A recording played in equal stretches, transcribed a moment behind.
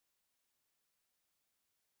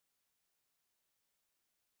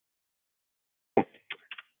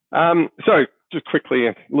So just quickly,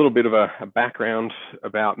 a little bit of a background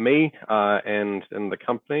about me and the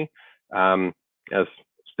company. As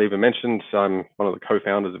Stephen mentioned, I'm one of the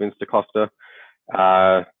co-founders of Instaclustr.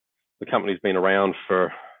 The company's been around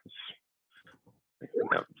for,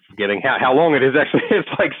 forgetting how long it is actually. It's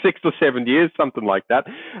like 6 or 7 years, something like that.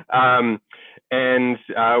 And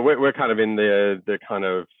we're kind of in the kind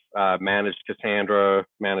of managed Cassandra,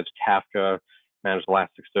 managed Kafka, managed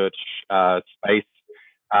Elasticsearch space.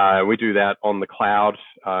 We do that on the cloud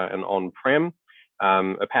and on-prem.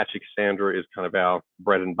 Apache Cassandra is kind of our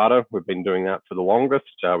bread and butter. We've been doing that for the longest.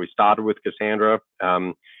 We started with Cassandra,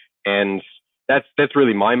 and that's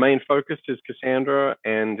really my main focus is Cassandra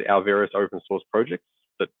and our various open source projects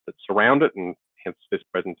that surround it, and hence this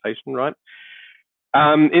presentation, right?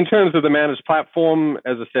 In terms of the managed platform,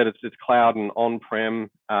 as I said, it's cloud and on-prem,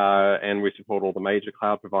 and we support all the major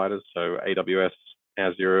cloud providers, so AWS,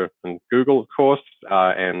 Azure, and Google, of course,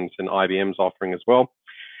 and IBM's offering as well.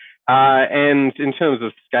 And in terms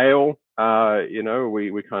of scale,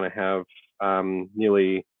 we kind of have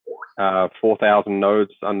nearly 4,000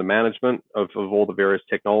 nodes under management of all the various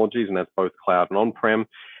technologies, and that's both cloud and on-prem.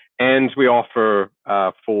 And we offer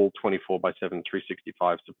full 24/7,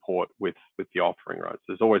 365 support with the offering, right? So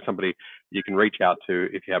there's always somebody you can reach out to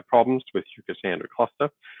if you have problems with your Cassandra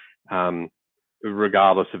cluster,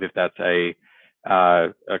 regardless of if that's a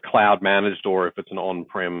cloud managed or if it's an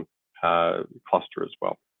on-prem cluster as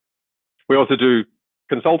well. We also do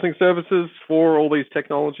consulting services for all these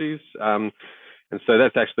technologies. And so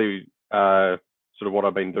that's actually sort of what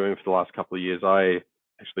I've been doing for the last couple of years. I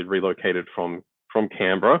actually relocated from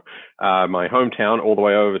Canberra, my hometown, all the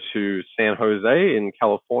way over to San Jose in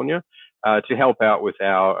California to help out with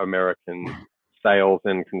our American sales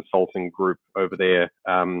and consulting group over there,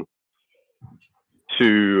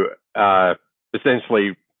 to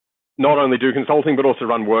essentially not only do consulting, but also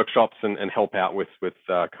run workshops and help out with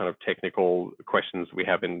kind of technical questions we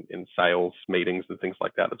have in sales meetings and things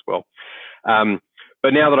like that as well.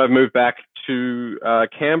 But now that I've moved back to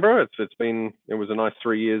Canberra, it was a nice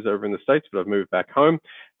 3 years over in the States, but I've moved back home.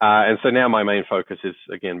 And so now my main focus is,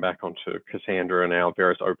 again, back onto Cassandra and our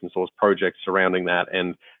various open source projects surrounding that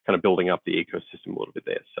and kind of building up the ecosystem a little bit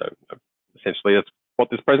there. So essentially, that's what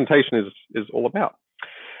this presentation is all about.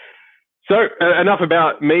 So enough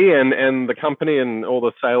about me and the company and all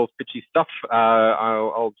the sales pitchy stuff.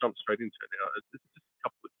 I'll jump straight into it now. There's just a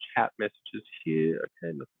couple of chat messages here.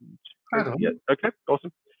 Okay, nothing crazy yet. Okay,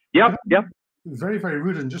 awesome. Yeah. Very, very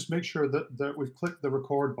rude, and just make sure that we've clicked the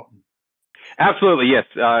record button. Absolutely, yes.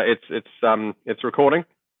 It's recording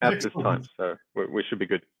at this time, so we should be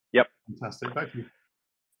good. Yep. Fantastic. Thank you.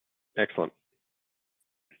 Excellent.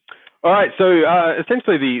 All right, so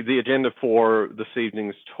essentially the agenda for this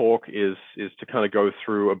evening's talk is to kind of go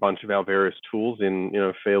through a bunch of our various tools in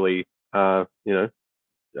fairly in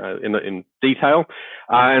detail,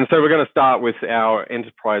 and so we're going to start with our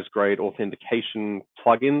enterprise grade authentication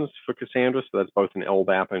plugins for Cassandra. So that's both an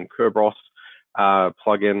LDAP and Kerberos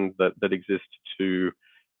plugin that exists to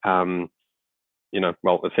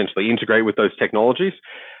essentially integrate with those technologies.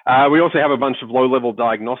 We also have a bunch of low-level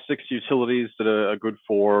diagnostics utilities that are good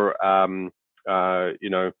for,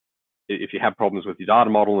 if you have problems with your data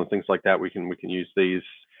model and things like that, we can use these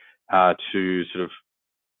to sort of,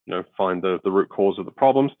 find the root cause of the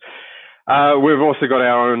problems. We've also got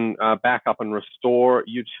our own backup and restore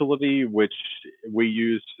utility, which we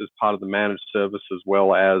use as part of the managed service as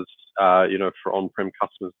well as, for on-prem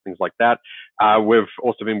customers, things like that. We've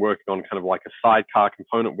also been working on kind of like a sidecar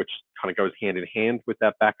component, which kind of goes hand in hand with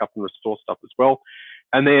that backup and restore stuff as well.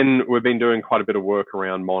 And then we've been doing quite a bit of work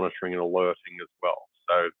around monitoring and alerting as well.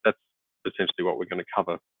 So that's essentially what we're going to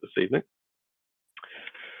cover this evening.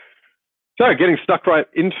 So getting stuck right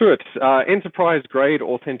into it, enterprise grade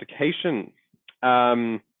authentication.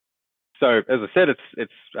 So as I said,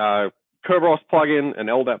 it's Kerberos plugin, an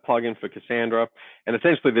LDAP plugin for Cassandra, and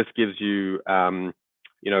essentially this gives you,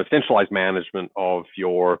 centralized management of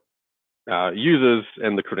your users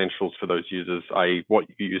and the credentials for those users, i.e. what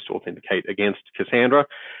you use to authenticate against Cassandra.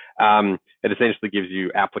 It essentially gives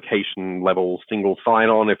you application level single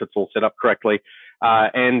sign-on if it's all set up correctly.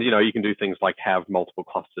 And, you can do things like have multiple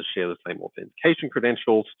clusters share the same authentication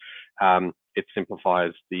credentials. It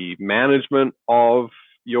simplifies the management of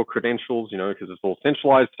your credentials, because it's all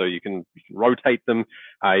centralized, so you can rotate them.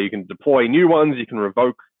 You can deploy new ones, you can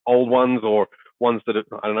revoke old ones, or ones that,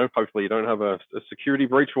 I don't know, hopefully you don't have a security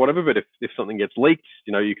breach or whatever, but if something gets leaked,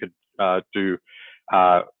 you could do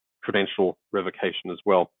credential revocation as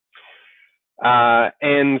well.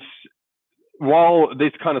 And while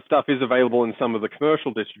this kind of stuff is available in some of the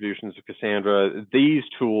commercial distributions of Cassandra, these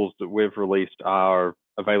tools that we've released are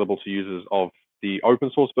available to users of the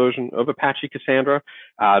open source version of Apache Cassandra.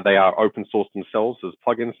 They are open source themselves as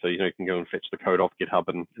plugins, so you can go and fetch the code off GitHub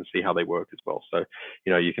and see how they work as well. So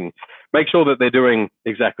you can make sure that they're doing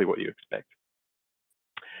exactly what you expect.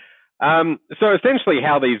 So essentially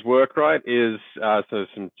how these work, right, is so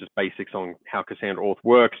some just basics on how Cassandra Auth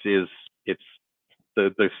works is it's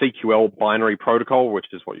the CQL binary protocol, which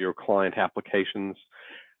is what your client applications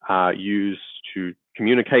use to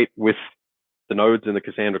communicate with the nodes in the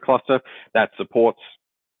Cassandra cluster. That supports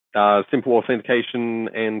simple authentication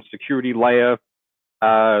and security layer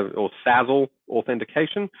or SASL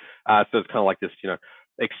authentication. So it's kind of like this,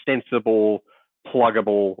 extensible,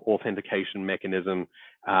 pluggable authentication mechanism,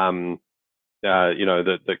 that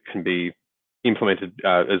can be implemented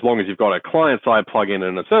as long as you've got a client-side plugin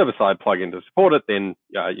and a server-side plugin to support it. Then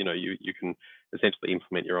you can essentially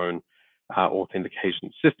implement your own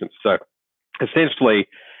authentication system. So essentially,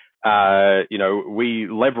 we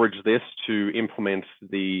leverage this to implement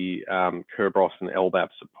the Kerberos and LDAP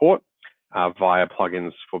support via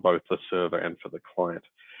plugins for both the server and for the client.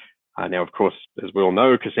 Now, of course, as we all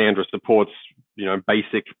know, Cassandra supports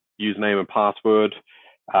basic username and password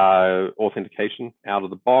authentication out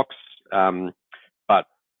of the box. But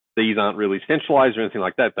these aren't really centralized or anything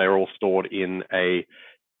like that. They're all stored in a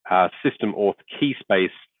system auth key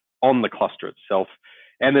space on the cluster itself.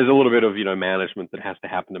 And there's a little bit of management that has to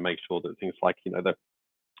happen to make sure that things like the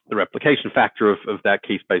replication factor of that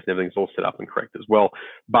key space and everything's all set up and correct as well.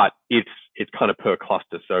 But it's kind of per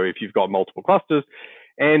cluster. So if you've got multiple clusters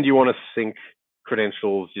and you want to sync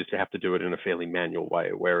credentials, you just have to do it in a fairly manual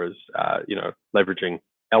way. Whereas leveraging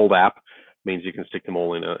LDAP means you can stick them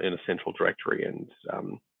all in a central directory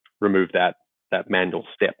and remove that manual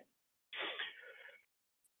step.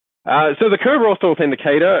 So the Kerberos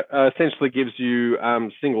Authenticator essentially gives you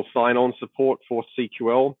single sign-on support for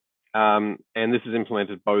CQL, and this is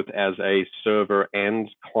implemented both as a server and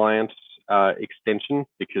client extension,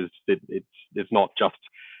 because it's not just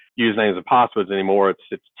usernames and passwords anymore.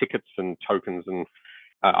 It's tickets and tokens, and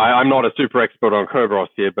I'm not a super expert on Kerberos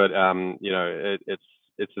here, but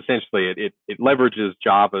it's essentially it leverages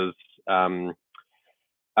Java's kind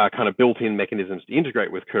of built-in mechanisms to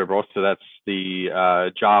integrate with Kerberos. So that's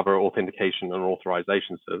the Java Authentication and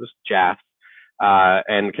Authorization Service, JAS,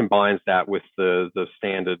 and combines that with the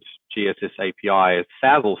standard GSS API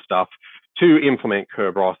SASL stuff to implement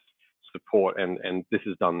Kerberos support. And this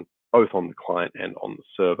is done both on the client and on the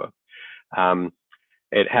server.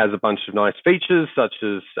 It has a bunch of nice features such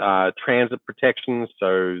as transit protection.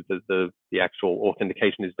 So the actual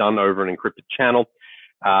authentication is done over an encrypted channel.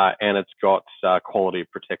 And it's got quality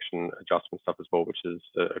of protection adjustment stuff as well, which is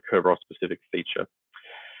a Kerberos specific feature.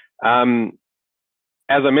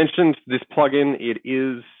 As I mentioned, this plugin, it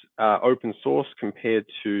is open source compared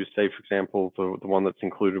to, say, for example, the one that's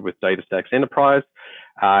included with DataStax Enterprise.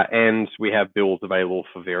 And we have builds available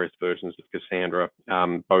for various versions of Cassandra,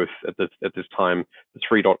 both at this time, the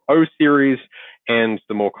 3.0 series and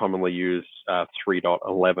the more commonly used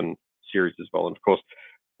 3.11 series as well. And of course,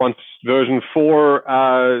 once version 4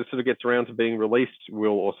 sort of gets around to being released,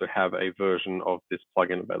 we'll also have a version of this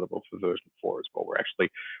plugin available for version 4 as well. We're actually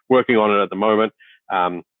working on it at the moment,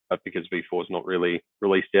 but because v4 is not really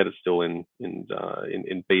released yet, it's still in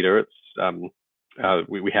beta. It's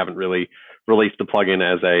we haven't really released the plugin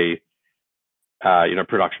as a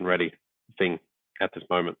production ready thing at this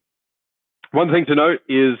moment. One thing to note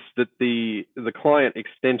is that the client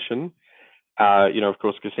extension, of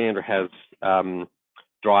course, Cassandra has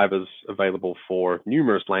drivers available for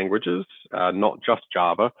numerous languages, not just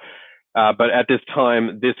Java. But at this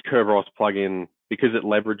time, this Kerberos plugin, because it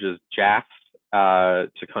leverages JAS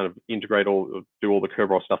to kind of integrate do all the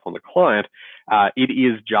Kerberos stuff on the client, it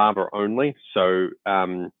is Java only. So,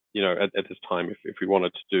 at this time, if we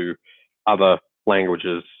wanted to do other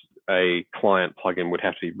languages, a client plugin would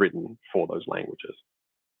have to be written for those languages.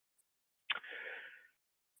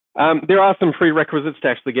 There are some prerequisites to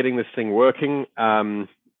actually getting this thing working,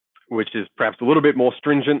 which is perhaps a little bit more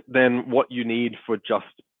stringent than what you need for just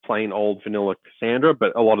plain old vanilla Cassandra,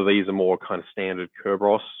 but a lot of these are more kind of standard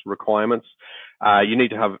Kerberos requirements. You need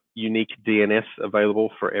to have unique DNS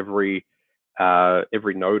available for every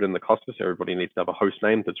node in the cluster, so everybody needs to have a host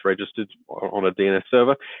name that's registered on a DNS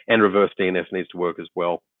server, and reverse DNS needs to work as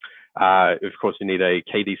well. Of course, you need a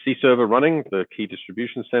KDC server running, the Key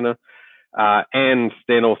Distribution Center, and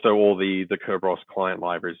then also all the Kerberos client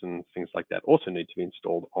libraries and things like that also need to be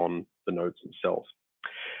installed on the nodes themselves.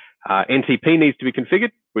 NTP needs to be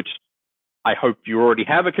configured, which I hope you already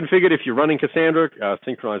have it configured if you're running Cassandra.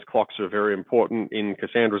 Synchronized clocks are very important in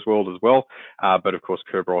Cassandra's world as well. But of course,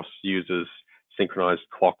 Kerberos uses synchronized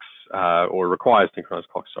clocks or requires synchronized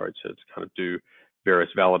clocks, sorry, to kind of do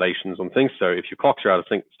various validations on things. So if your clocks are out of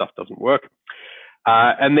sync, stuff doesn't work.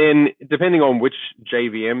 And then depending on which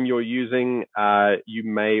JVM you're using, you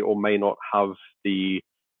may or may not have the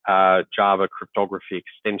Java cryptography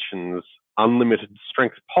extensions unlimited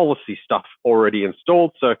strength policy stuff already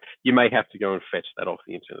installed. So you may have to go and fetch that off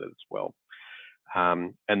the internet as well.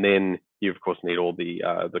 And then you of course need all the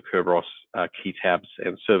Kerberos key tabs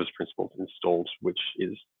and service principals installed, which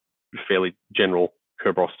is fairly general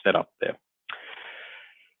Kerberos setup there.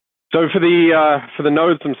 So for the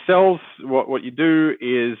nodes themselves, what you do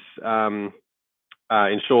is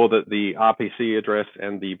ensure that the RPC address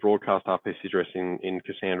and the broadcast RPC address in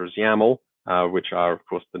Cassandra's YAML, which are of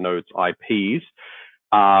course the node's IPs,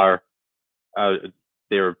 are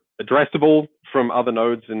they're addressable from other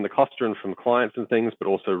nodes in the cluster and from clients and things, but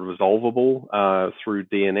also resolvable through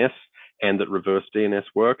DNS, and that reverse DNS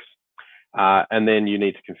works. And then you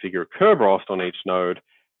need to configure Kerberos on each node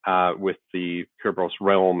with the Kerberos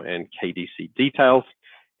realm and KDC details,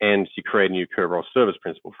 and you create a new Kerberos service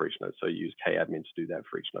principal for each node. So you use kadmin to do that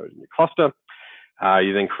for each node in your cluster.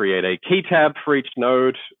 You then create a key tab for each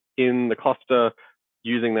node in the cluster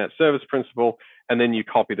using that service principal, and then you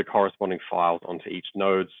copy the corresponding files onto each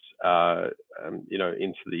node's,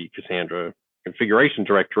 into the Cassandra configuration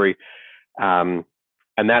directory. And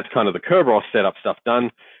that's kind of the Kerberos setup stuff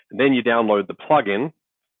done. And then you download the plugin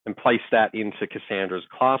and place that into Cassandra's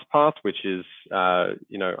class path, which is,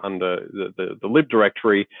 under the lib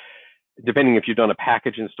directory. Depending if you've done a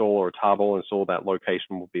package install or a tarball install, that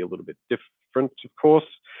location will be a little bit different, of course.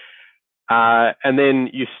 And then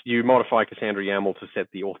you modify Cassandra YAML to set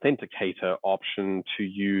the authenticator option to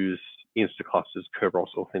use Instaclustr's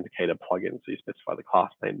Kerberos authenticator plugin. So you specify the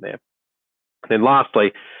class name there. Then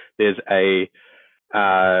lastly, there's a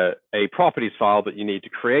properties file that you need to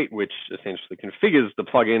create, which essentially configures the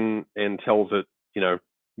plugin and tells it,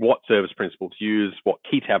 what service principal to use, what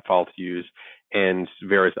key tab file to use, and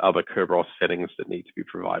various other Kerberos settings that need to be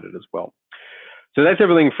provided as well. So that's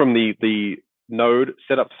everything from the node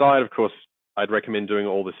setup side. Of course, I'd recommend doing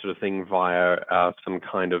all this sort of thing via some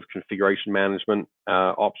kind of configuration management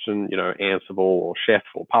option, Ansible or Chef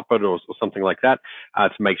or Puppet or something like that, to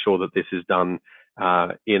make sure that this is done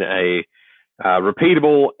in a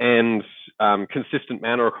repeatable and consistent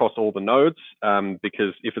manner across all the nodes,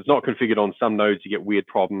 because if it's not configured on some nodes, you get weird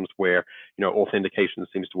problems where, authentication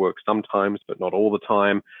seems to work sometimes, but not all the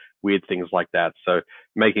time, weird things like that. So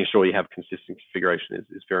making sure you have consistent configuration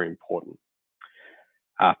is very important.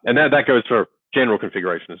 And that goes for general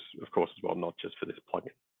configuration, of course, as well, not just for this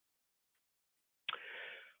plugin.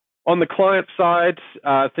 On the client side,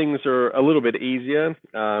 things are a little bit easier.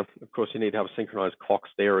 Of course, you need to have synchronized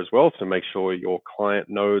clocks there as well, so make sure your client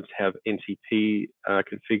nodes have NTP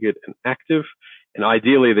configured and active. And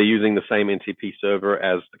ideally, they're using the same NTP server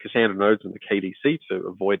as the Cassandra nodes and the KDC to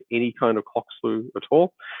avoid any kind of clock slew at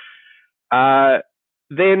all.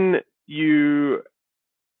 Then you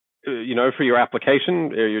for your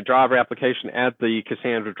application, your driver application, add the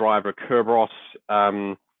Cassandra driver Kerberos,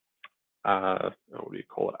 what do you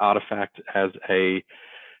call it, artifact as a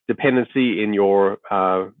dependency in your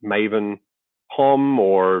Maven POM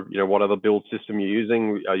or what other build system you're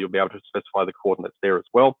using. You'll be able to specify the coordinates there as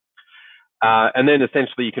well. And then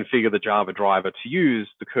essentially you configure the Java driver to use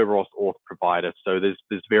the Kerberos auth provider. So there's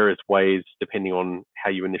various ways depending on how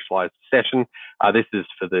you initialize the session. This is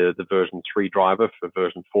for the version 3 driver. For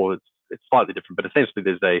version 4, it's slightly different, but essentially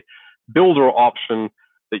there's a builder option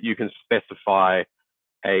that you can specify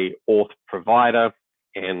a auth provider,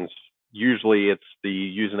 and usually it's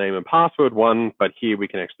the username and password one, but here we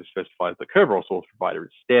can actually specify the Kerberos auth provider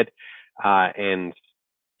instead. And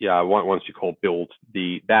yeah, once you call build,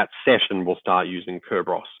 that session will start using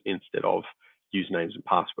Kerberos instead of usernames and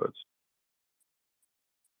passwords.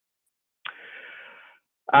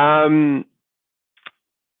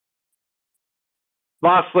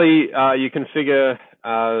 Lastly, you configure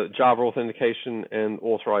Java Authentication and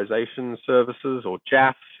Authorization Services, or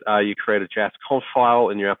JAS. You create a JAS conf file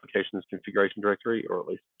in your application's configuration directory, or at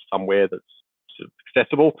least somewhere that's sort of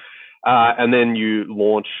accessible. And then you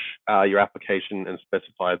launch your application and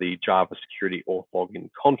specify the Java Security Auth Login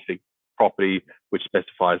config property, which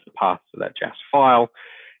specifies the path to that JAS file.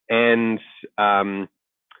 And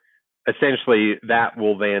essentially, that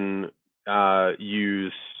will then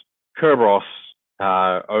use Kerberos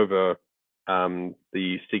over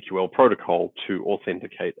the CQL protocol to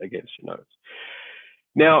authenticate against your nodes.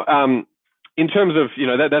 Now, in terms of,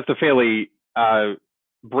 that's a fairly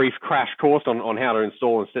brief crash course on how to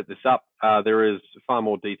install and set this up. There is far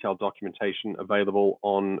more detailed documentation available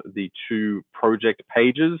on the 2 project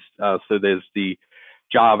pages. So there's the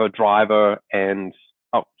Java driver and,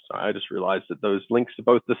 oh, sorry, I just realized that those links are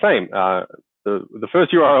both the same. The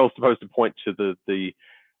first URL is supposed to point to the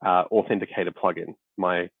Authenticator plugin.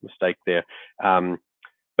 My mistake there.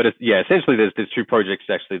 But it's, yeah, essentially there's 2 projects.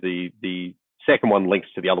 Actually, the second one links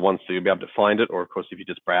to the other one, so you'll be able to find it. Or of course, if you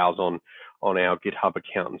just browse on our GitHub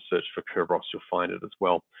account and search for Kerberos, you'll find it as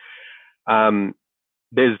well.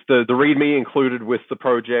 There's the README included with the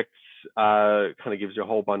projects. Kind of gives you a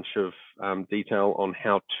whole bunch of detail on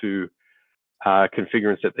how to configure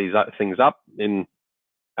and set these things up in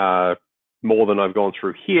more than I've gone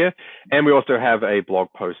through here. And we also have a blog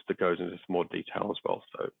post that goes into some more detail as well.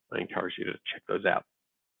 So I encourage you to check those out.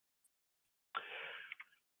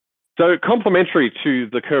 So complementary to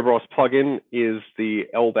the Kerberos plugin is the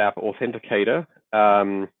LDAP Authenticator.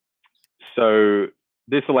 So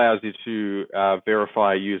this allows you to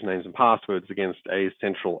verify usernames and passwords against a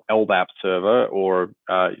central LDAP server, or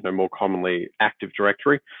more commonly Active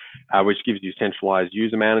Directory, which gives you centralized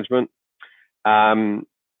user management.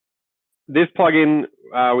 This plugin,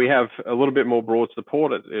 we have a little bit more broad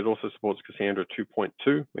support. It also supports Cassandra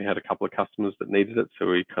 2.2. We had a couple of customers that needed it, so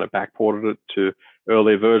we kind of backported it to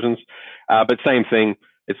earlier versions. But same thing,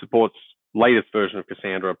 it supports latest version of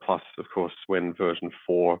Cassandra, plus, of course, when version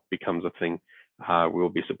 4 becomes a thing, we'll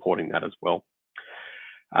be supporting that as well.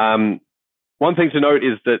 One thing to note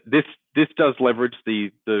is that this does leverage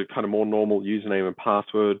the kind of more normal username and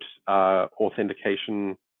password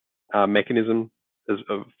authentication mechanism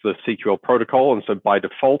of the CQL protocol, and so by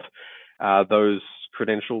default, those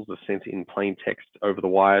credentials are sent in plain text over the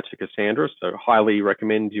wire to Cassandra. So highly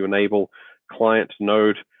recommend you enable client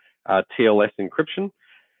node TLS encryption.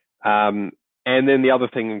 And then the other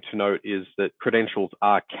thing to note is that credentials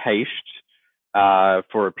are cached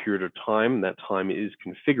for a period of time. That time is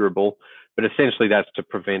configurable, but essentially that's to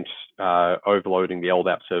prevent overloading the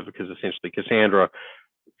LDAP server, because essentially Cassandra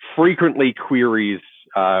frequently queries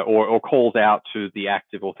or calls out to the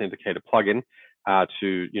Active Authenticator plugin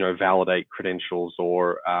to validate credentials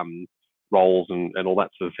or roles and all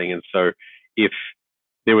that sort of thing. And so if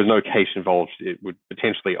there was no cache involved, it would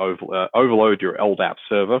potentially overload your LDAP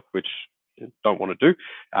server, which you don't want to do.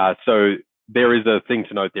 So there is a thing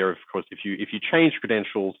to note there. Of course, if you change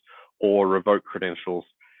credentials or revoke credentials,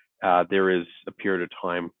 there is a period of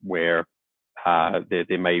time where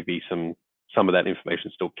there may be some of that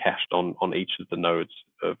information still cached on each of the nodes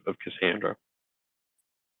of Cassandra.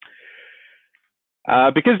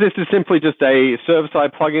 Because this is simply just a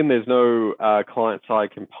server-side plugin, there's no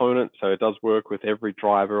client-side component, so it does work with every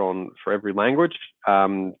driver for every language.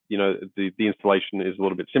 The installation is a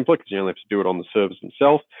little bit simpler because you only have to do it on the servers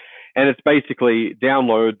themselves. And it's basically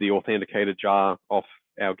download the Authenticator jar off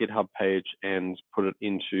our GitHub page and put it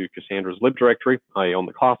into Cassandra's lib directory, i.e. on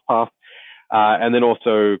the class path. And then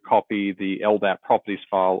also copy the LDAP properties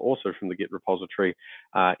file, also from the Git repository,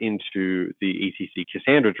 into the etc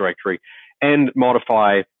Cassandra directory, and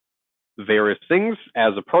modify various things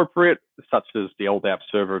as appropriate, such as the LDAP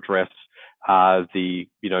server address, the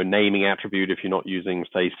naming attribute if you're not using,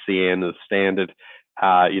 say, CN as standard,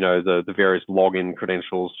 the various login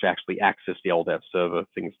credentials to actually access the LDAP server,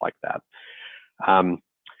 things like that.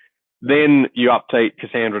 Then you update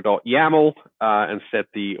cassandra.yaml and set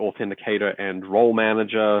the authenticator and role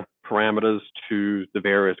manager parameters to the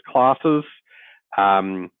various classes.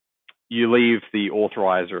 You leave the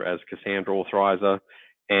authorizer as Cassandra authorizer,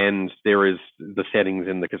 and there is the settings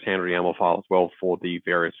in the Cassandra YAML file as well for the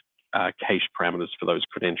various cache parameters for those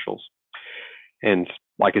credentials. And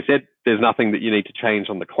like I said, there's nothing that you need to change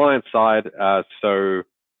on the client side, so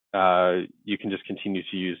you can just continue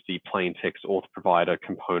to use the plain text auth provider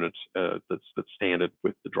component that's standard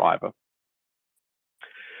with the driver.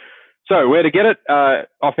 So where to get it?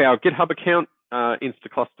 Off our GitHub account,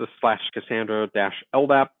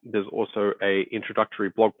 Instaclustr/Cassandra-LDAP. There's also a introductory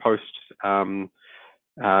blog post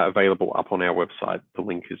available up on our website. The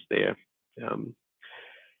link is there.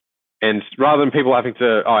 And rather than people having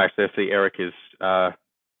to, actually I see Eric is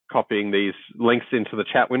copying these links into the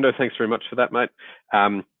chat window. Thanks very much for that, mate.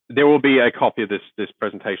 There will be a copy of this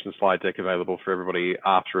presentation slide deck available for everybody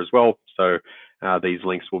after as well. So these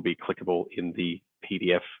links will be clickable in the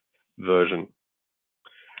PDF version.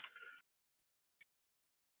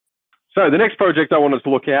 So the next project I wanted to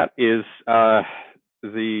look at is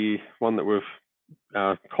the one that we've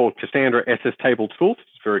called Cassandra SSTables-tools.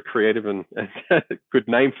 It's very creative and a good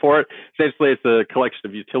name for it. Essentially, it's a collection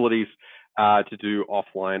of utilities to do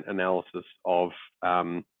offline analysis of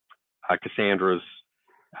Cassandra's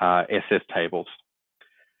SS tables.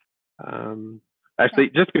 Actually,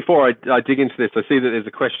 just before I dig into this, I see that there's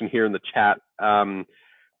a question here in the chat,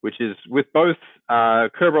 which is, with both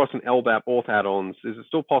Kerberos and LDAP auth add-ons, is it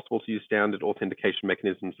still possible to use standard authentication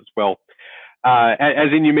mechanisms as well?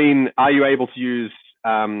 As in, you mean, are you able to use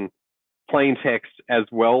plain text as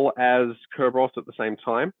well as Kerberos at the same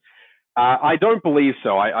time? I don't believe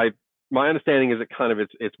so. My understanding is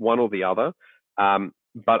it's one or the other,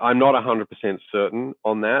 but I'm not 100% certain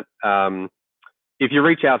on that. If you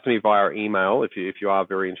reach out to me via email, if you are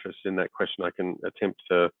very interested in that question, I can attempt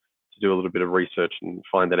to do a little bit of research and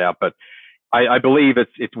find that out. But I believe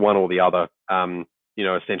it's one or the other.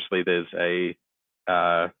 Essentially, there's a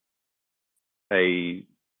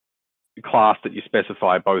class that you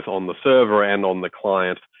specify both on the server and on the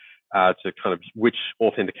client to kind of which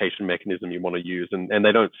authentication mechanism you want to use, and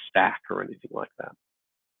they don't stack or anything like that.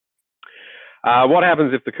 What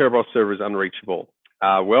happens if the Kerberos server is unreachable?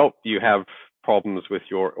 Well, you have problems with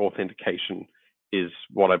your authentication, is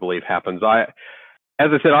what I believe happens.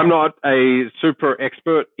 As I said, I'm not a super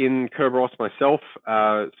expert in Kerberos myself,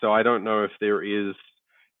 so I don't know if there is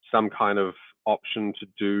some kind of option to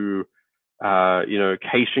do,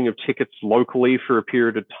 caching of tickets locally for a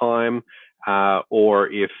period of time, or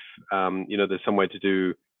if, there's some way to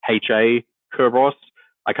do HA Kerberos.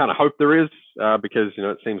 I kind of hope there is, because,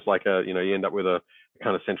 it seems like you end up with a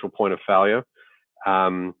kind of central point of failure.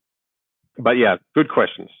 But yeah, good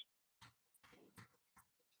questions.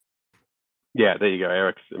 Yeah, there you go.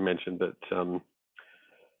 Eric mentioned that.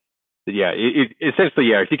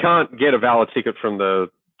 Essentially, if you can't get a valid ticket from the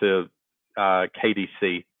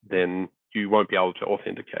KDC, then you won't be able to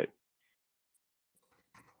authenticate.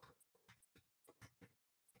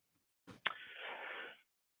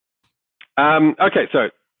 Okay, so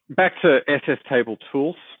back to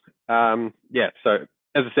SSTables-tools. So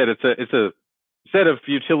as I said, it's a set of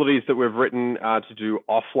utilities that we've written to do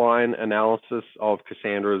offline analysis of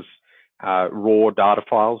Cassandra's raw data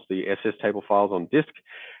files, the SSTable files on disk.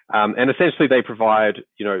 And essentially they provide,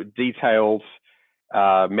 detailed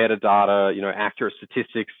metadata, accurate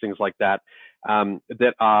statistics, things like that,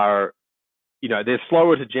 that are, they're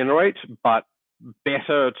slower to generate, but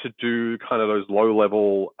better to do kind of those low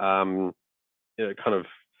level, kind of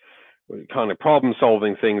problem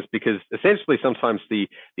solving things, because essentially sometimes the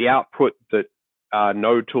output that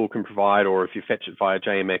Node tool can provide, or if you fetch it via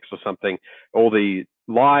JMX or something, all the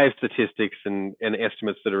live statistics and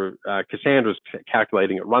estimates that are Cassandra's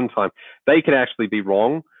calculating at runtime, they can actually be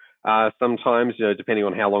wrong sometimes, depending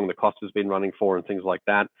on how long the cluster has been running for and things like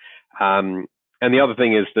that. And the other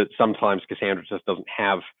thing is that sometimes Cassandra just doesn't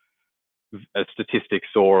have statistics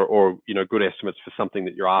or good estimates for something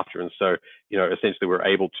that you're after, and so essentially we're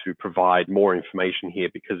able to provide more information here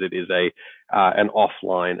because it is an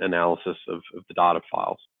offline analysis of the data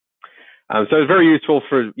files. So it's very useful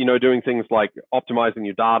for doing things like optimizing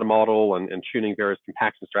your data model and tuning various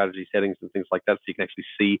compaction strategy settings and things like that, so you can actually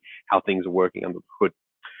see how things are working under the hood.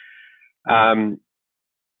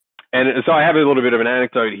 And so I have a little bit of an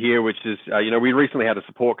anecdote here, which is, we recently had a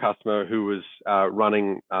support customer who was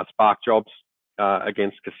running Spark jobs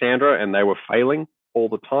against Cassandra, and they were failing all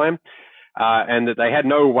the time, and that they had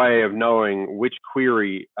no way of knowing which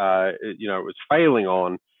query it was failing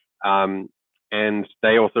on, and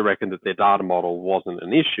they also reckoned that their data model wasn't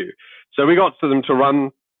an issue. So we got to them to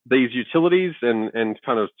run these utilities and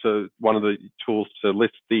kind of to one of the tools to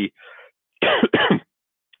list the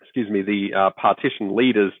the partition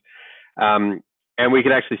leaders. And we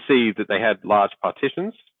could actually see that they had large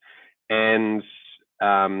partitions, and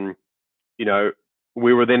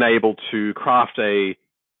we were then able to craft a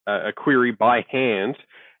query by hand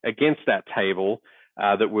against that table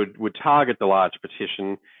that would target the large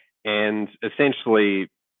partition, and essentially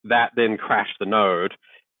that then crashed the node,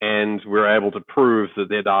 and we were able to prove that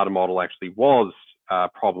their data model actually was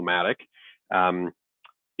problematic,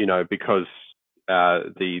 because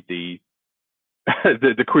the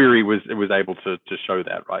query was able to show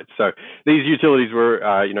that, right? So these utilities were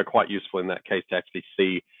quite useful in that case to actually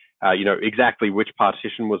see exactly which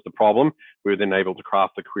partition was the problem. We were then able to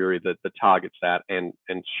craft the query that targets that and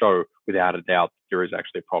show without a doubt that there is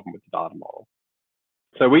actually a problem with the data model.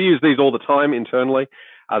 So we use these all the time internally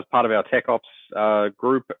as part of our tech ops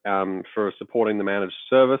group for supporting the managed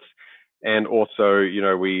service, and also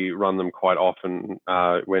we run them quite often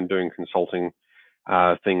when doing consulting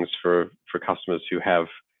things for customers who have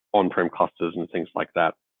on-prem clusters and things like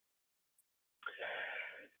that.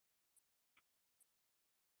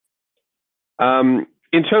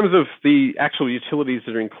 In terms of the actual utilities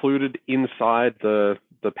that are included inside the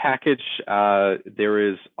package,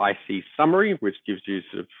 there is ic-summary, which gives you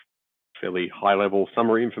sort of fairly high-level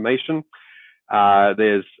summary information.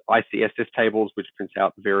 There's ic-sstables, which prints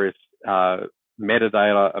out various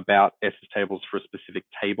metadata about SSTables for a specific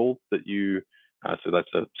table that you, so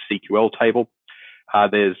that's a CQL table.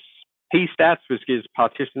 There's pstats, which gives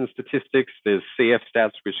partition statistics. There's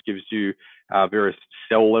cfstats, which gives you various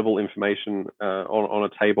cell level information on a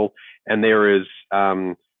table. And there is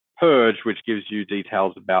purge, which gives you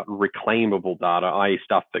details about reclaimable data, i.e.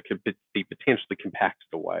 stuff that could be potentially compacted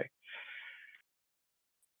away.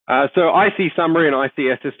 So IC summary and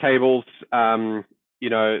ic-sstables, you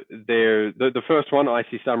know, the first one,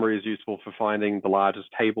 IC summary, is useful for finding the largest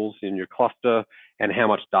tables in your cluster and how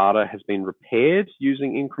much data has been repaired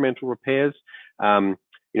using incremental repairs. You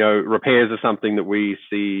know, repairs are something that we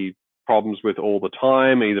see problems with all the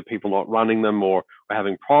time, either people not running them or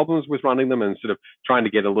having problems with running them, and sort of trying to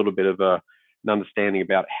get a little bit of an understanding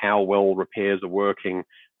about how well repairs are working,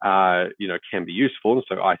 you know, can be useful. And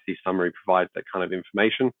so IC summary provides that kind of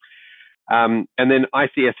information. And then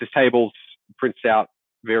ic-sstables prints out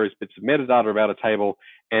various bits of metadata about a table,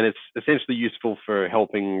 and it's essentially useful for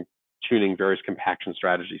helping tuning various compaction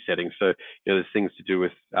strategy settings. So, you know, there's things to do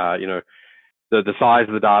with, you know, the size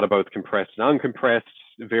of the data, both compressed and uncompressed,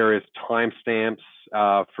 various timestamps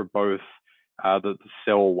for both the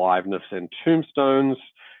cell liveness and tombstones,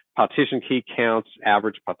 partition key counts,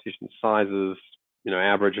 average partition sizes, you know,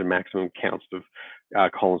 average and maximum counts of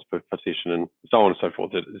columns per partition, and so on and so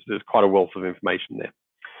forth. There's quite a wealth of information there.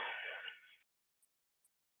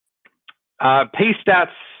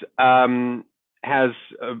 pstats has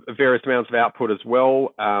various amounts of output as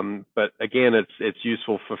well, but again, it's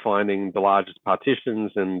useful for finding the largest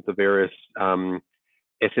partitions and the various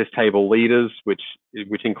SS table leaders, which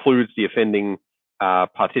includes the offending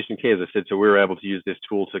partition key, as I said. So we were able to use this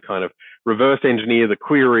tool to kind of reverse engineer the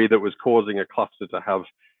query that was causing a cluster to have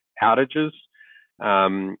outages.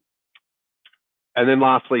 And then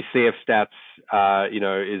lastly, cfstats, you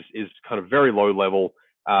know, is kind of very low level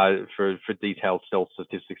for detailed cell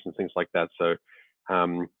statistics and things like that. So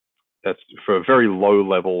that's for a very low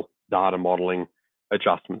level data modeling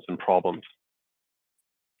adjustments and problems.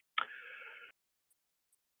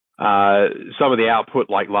 Some of the output,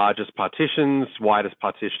 like largest partitions, widest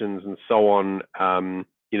partitions, and so on,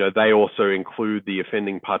 you know, they also include the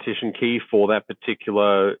offending partition key for that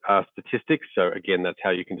particular statistic. So again, that's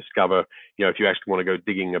how you can discover, you know, if you actually want to go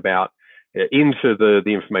digging about into the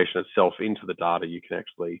information itself, into the data, you can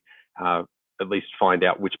actually at least find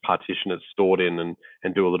out which partition it's stored in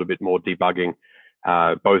and do a little bit more debugging,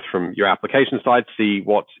 both from your application side, see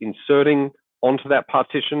what's inserting onto that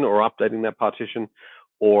partition or updating that partition,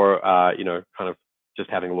 or, you know, kind of just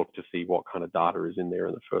having a look to see what kind of data is in there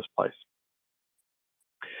in the first place.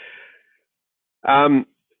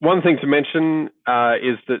 One thing to mention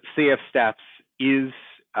is that cfstats is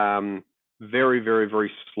very, very,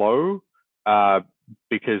 very slow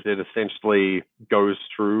because it essentially goes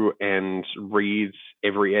through and reads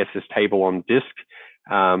every SS table on disk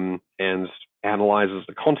and analyzes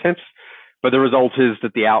the contents. But the result is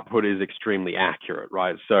that the output is extremely accurate,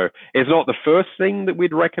 right? So it's not the first thing that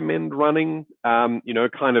we'd recommend running. You know,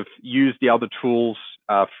 kind of use the other tools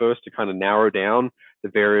first to kind of narrow down the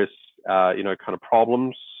various, you know, kind of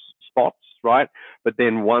problems spots, right? But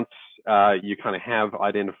then once you kind of have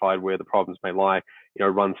identified where the problems may lie, you know,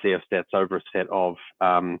 run cfstats over a set of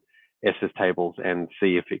SS tables and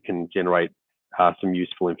see if it can generate some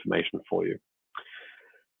useful information for you.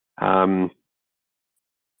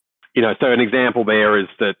 You know, so an example there is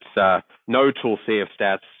that no tool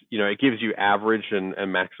cfstats, you know, it gives you average and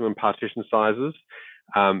maximum partition sizes,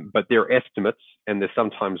 but they're estimates and they're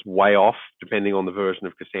sometimes way off depending on the version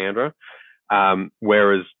of Cassandra.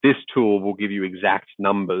 Whereas this tool will give you exact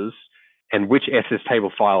numbers and which SS table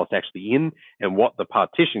file it's actually in and what the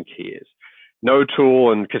partition key is. No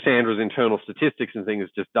tool and Cassandra's internal statistics and things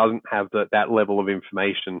just doesn't have that level of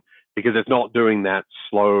information because it's not doing that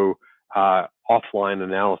slow offline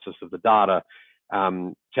analysis of the data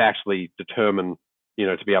to actually determine, you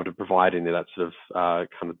know, to be able to provide any of that sort of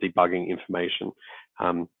kind of debugging information.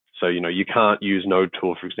 So, you know, you can't use Node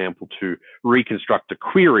tool, for example, to reconstruct a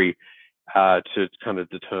query to kind of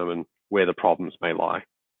determine where the problems may lie.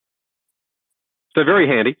 So very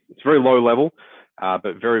handy. It's very low level,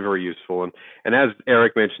 but very, very useful. And as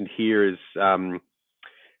Eric mentioned here is, you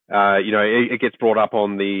know, it gets brought up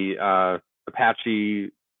on the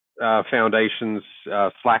Apache Foundation's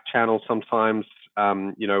Slack channel sometimes,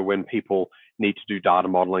 you know, when people need to do data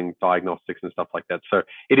modeling, diagnostics and stuff like that. So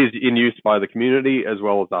it is in use by the community as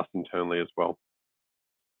well as us internally as well.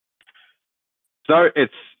 So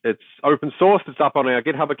it's open source. It's up on our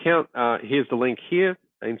GitHub account. Here's the link here,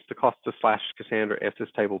 Instaclustr /Cassandra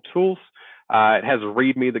SSTables-tools. It has a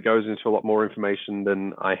README that goes into a lot more information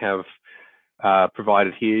than I have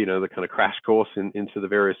provided here, you know, the kind of crash course into the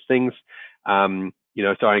various things. You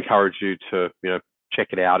know, so I encourage you to, you know, check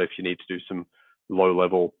it out if you need to do some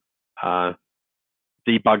low-level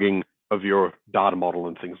debugging of your data model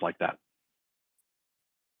and things like that.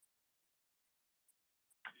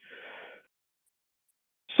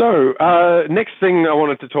 So next thing I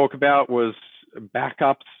wanted to talk about was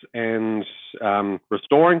backups and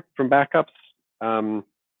restoring from backups.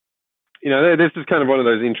 You know, this is kind of one of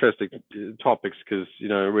those interesting topics because, you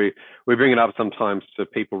know, we bring it up sometimes to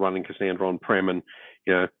people running Cassandra on-prem, and,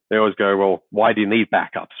 you know, they always go, well, why do you need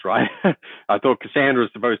backups, right? I thought Cassandra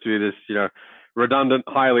is supposed to be this, you know, redundant,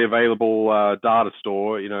 highly available data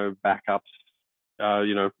store, you know, backups.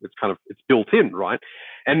 You know, it's built in, right?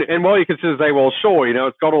 And while you can say, well, sure, you know,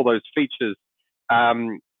 it's got all those features,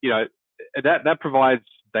 you know, that provides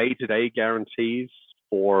day-to-day guarantees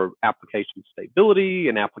for application stability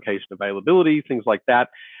and application availability, things like that,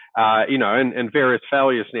 you know, and various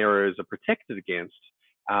failure scenarios are protected against,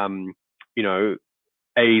 you know,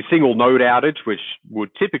 a single node outage, which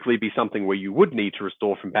would typically be something where you would need to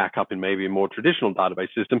restore from backup in maybe a more traditional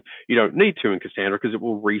database system. You don't need to in Cassandra because it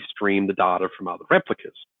will restream the data from other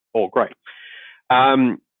replicas. All great.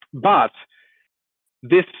 But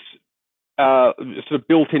this sort of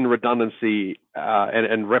built-in redundancy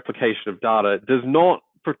and replication of data does not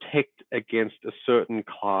protect against a certain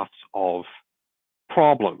class of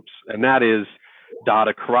problems, and that is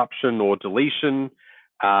data corruption or deletion,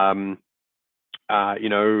 you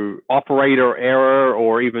know, operator error,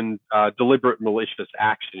 or even deliberate malicious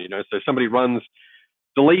action. You know, so somebody runs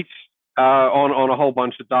delete on a whole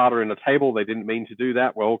bunch of data in a table. They didn't mean to do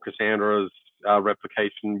that. Well, Cassandra's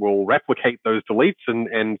replication will replicate those deletes,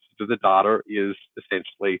 and the data is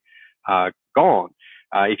essentially gone.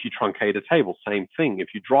 If you truncate a table, same thing. If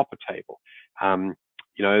you drop a table,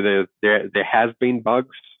 you know, there has been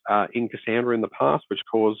bugs in Cassandra in the past which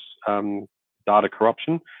cause data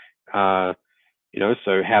corruption. You know,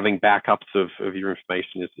 so having backups of your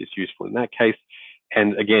information is useful in that case.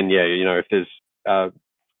 And again, yeah, you know, if there's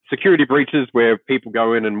security breaches where people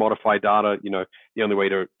go in and modify data, you know, the only way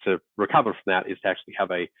to recover from that is to actually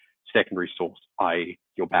have a secondary source, i.e.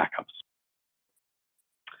 your backups.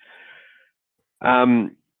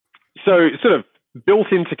 So sort of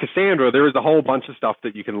built into Cassandra, there is a whole bunch of stuff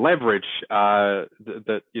that you can leverage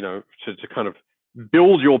that you know, to kind of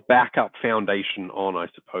build your backup foundation on, I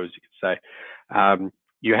suppose you could say.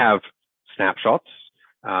 You have snapshots,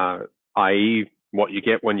 i.e. what you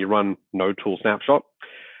get when you run node tool snapshot.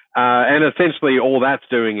 And essentially all that's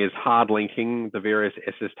doing is hard linking the various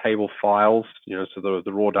SSTable files, you know, so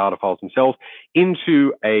the raw data files themselves,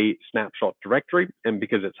 into a snapshot directory. And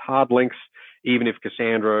because it's hard links, even if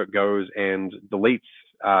Cassandra goes and deletes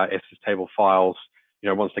SSTable files, you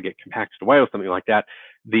know, once they get compacted away or something like that,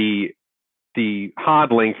 the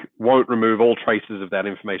hard link won't remove all traces of that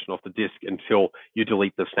information off the disk until you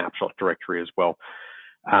delete the snapshot directory as well.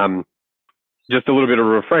 Just a little bit of a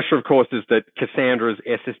refresher, of course, is that Cassandra's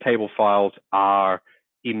SSTable files are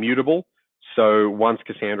immutable. So once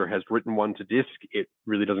Cassandra has written one to disk, it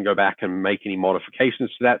really doesn't go back and make any modifications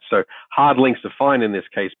to that. So hard links are fine in this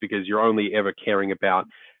case because you're only ever caring about,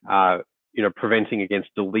 you know, preventing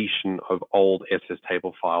against deletion of old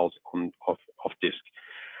SSTable files off disk.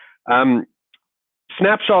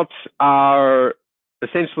 Snapshots are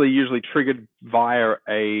essentially usually triggered via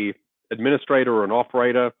a administrator or an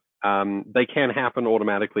operator. They can happen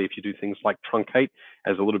automatically if you do things like truncate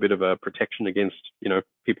as a little bit of a protection against, you know,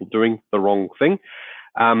 people doing the wrong thing.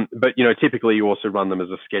 But, you know, typically you also run them as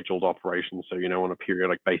a scheduled operation. So, you know, on a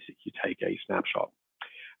periodic basis, you take a snapshot.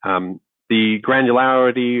 The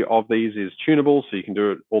granularity of these is tunable. So you can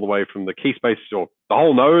do it all the way from the key space or the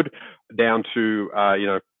whole node down to, you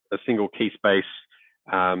know, a single key space,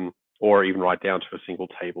 or even right down to a single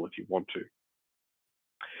table if you want to.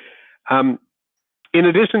 In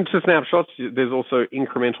addition to snapshots, there's also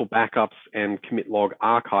incremental backups and commit log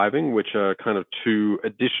archiving, which are kind of two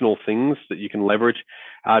additional things that you can leverage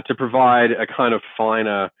to provide a kind of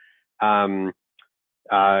finer, you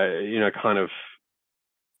know, kind of,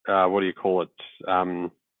 what do you call it?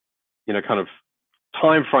 You know, kind of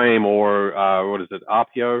time frame, or what is it,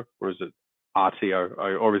 RPO, or is it RTO?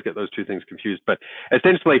 I always get those two things confused. But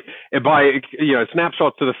essentially, by, you know,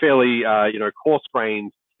 snapshots are the fairly, you know,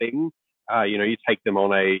 coarse-grained thing. You know, you take them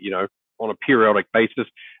on a, you know, on a periodic basis,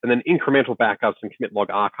 and then incremental backups and commit log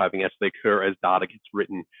archiving as they occur as data gets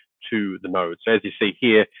written to the node. So as you see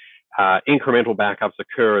here, incremental backups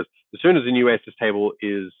occur as soon as a new SS table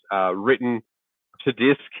is written to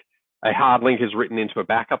disk. A hard link is written into a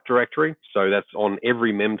backup directory, so that's on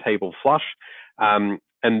every memtable flush. And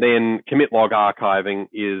then commit log archiving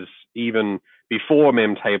is even before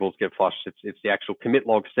memtables get flushed. It's the actual commit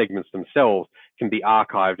log segments themselves can be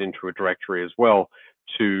archived into a directory as well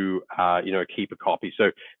to keep a copy.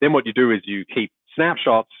 So then what you do is you keep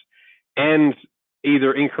snapshots and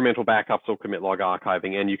either incremental backups or commit log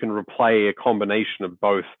archiving, and you can replay a combination of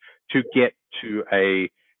both to get to a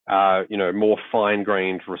more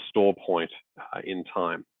fine-grained restore point in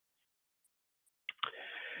time.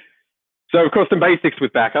 So of course, the basics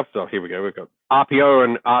with backups. Oh, here we go. We've got RPO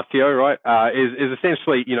and RTO, right? Is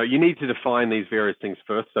essentially, you need to define these various things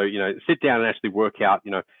first. So sit down and actually work out,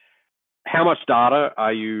 how much data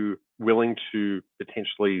are you willing to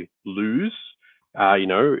potentially lose?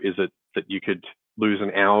 Is it that you could lose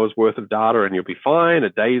an hour's worth of data and you'll be fine, a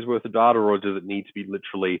day's worth of data, or does it need to be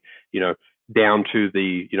literally, down to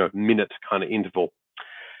the, minute kind of interval?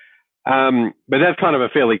 But that's kind of a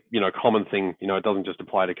fairly, common thing. It doesn't just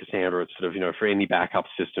apply to Cassandra. It's sort of, for any backup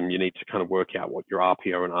system, you need to kind of work out what your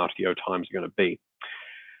RPO and RTO times are going to be.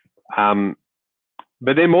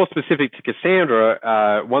 But then more specific to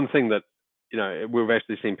Cassandra, one thing that, we've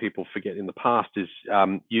actually seen people forget in the past is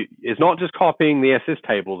it's not just copying the SS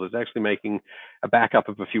tables, it's actually making a backup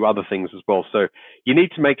of a few other things as well. So you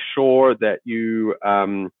need to make sure that you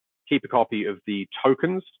keep a copy of the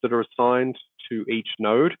tokens that are assigned to each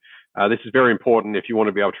node. This is very important if you want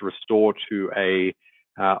to be able to restore to a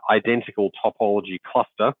identical topology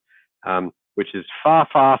cluster, which is far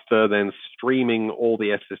faster than streaming all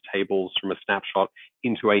the SS tables from a snapshot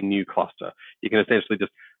into a new cluster. You can essentially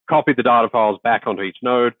just copy the data files back onto each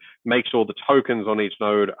node, make sure the tokens on each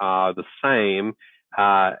node are the same,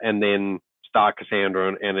 and then start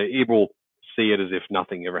Cassandra, and it will see it as if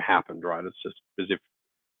nothing ever happened, right? It's just as if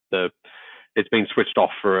it's been switched off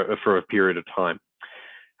for a period of time.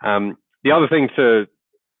 The other thing to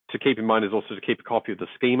keep in mind is also to keep a copy of the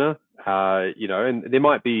schema, and there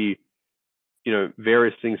might be,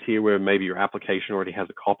 various things here where maybe your application already has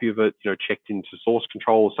a copy of it, checked into source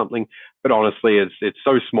control or something. But honestly, it's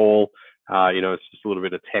so small, it's just a little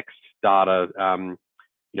bit of text data.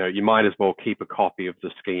 You might as well keep a copy of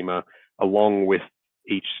the schema along with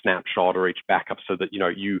each snapshot or each backup, so that you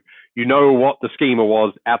know what the schema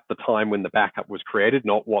was at the time when the backup was created,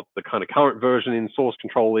 not what the kind of current version in source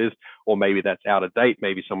control is, or maybe that's out of date.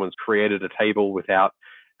 Maybe someone's created a table without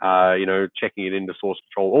checking it into source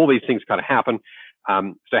control. All these things kind of happen.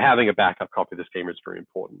 So having a backup copy of the schema is very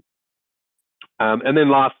important. And then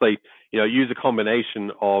lastly, use a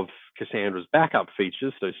combination of Cassandra's backup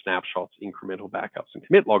features, so snapshots, incremental backups, and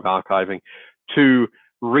commit log archiving, to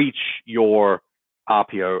reach your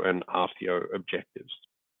RPO and RTO objectives.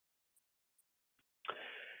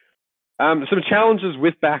 Some challenges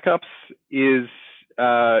with backups is,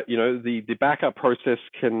 the backup process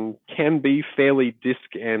can be fairly disk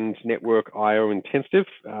and network IO intensive,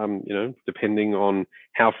 depending on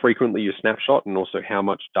how frequently you snapshot and also how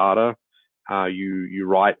much data you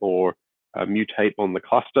write or mutate on the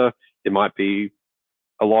cluster. There might be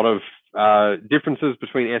a lot of differences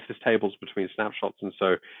between SS tables, between snapshots, and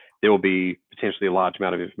so there will be potentially a large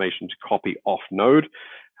amount of information to copy off node.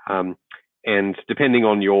 And depending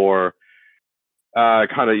on your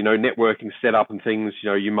networking setup and things,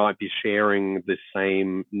 you might be sharing the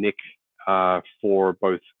same NIC for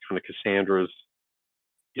both kind of Cassandra's,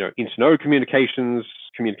 inter-node communications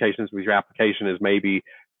with your application, as maybe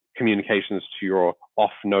communications to your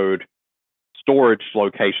off-node storage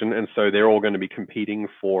location. And so they're all going to be competing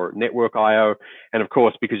for network IO. And of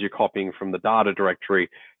course, because you're copying from the data directory,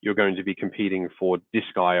 you're going to be competing for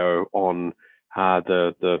disk IO on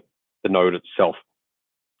the node itself.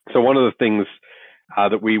 So one of the things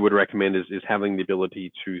that we would recommend is having the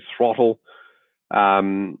ability to throttle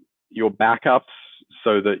your backups,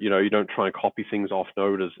 so that you don't try and copy things off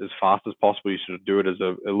node as fast as possible. You sort of do it as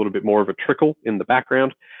a little bit more of a trickle in the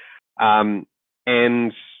background, and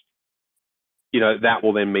that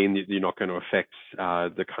will then mean that you're not going to affect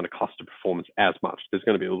the kind of cluster performance as much. There's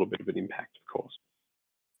going to be a little bit of an impact, of course.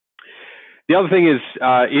 The other thing is,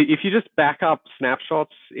 if you just back up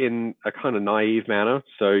snapshots in a kind of naive manner,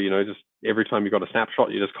 so just every time you've got a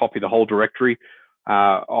snapshot, you just copy the whole directory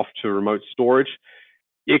off to remote storage,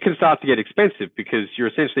 it can start to get expensive, because you're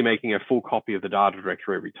essentially making a full copy of the data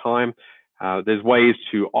directory every time. There's ways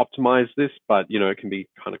to optimize this, but it can be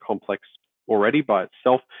kind of complex already by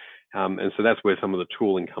itself. And so that's where some of the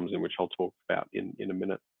tooling comes in, which I'll talk about in a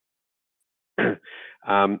minute.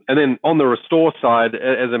 And then on the restore side,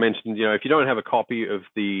 as I mentioned, if you don't have a copy of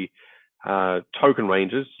the token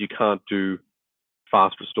ranges, you can't do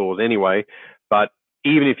fast restores anyway. But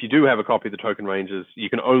even if you do have a copy of the token ranges, you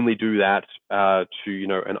can only do that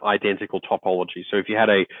to an identical topology. So if you had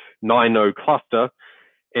a 9-node cluster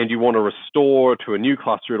and you want to restore to a new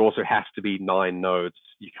cluster, it also has to be 9 nodes.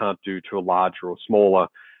 You can't do to a larger or smaller,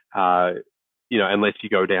 unless you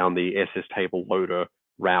go down the SS table loader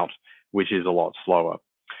route, which is a lot slower.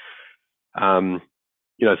 So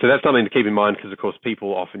that's something to keep in mind, because of course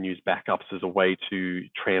people often use backups as a way to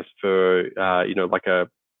transfer, like a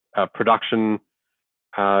production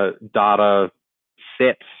data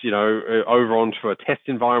sets, over onto a test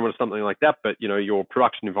environment or something like that. But, your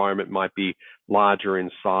production environment might be larger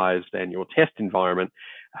in size than your test environment.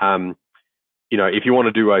 If you want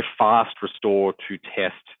to do a fast restore to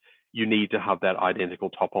test, you need to have that identical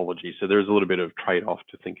topology. So there's a little bit of trade-off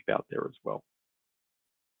to think about there as well.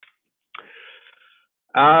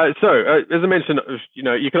 As I mentioned,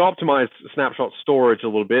 you can optimize snapshot storage a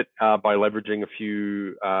little bit by leveraging a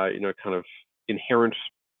few, kind of inherent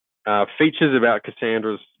features about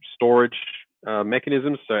Cassandra's storage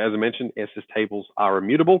mechanisms. So as I mentioned, SS tables are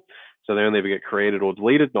immutable, so they only ever get created or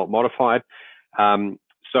deleted, not modified.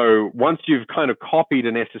 So once you've kind of copied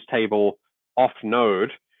an SS table off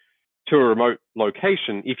node to a remote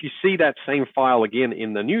location, if you see that same file again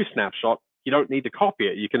in the new snapshot, you don't need to copy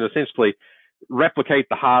it. You can essentially replicate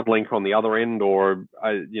the hard link on the other end, or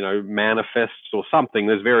manifests or something.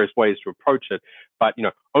 There's various ways to approach it, but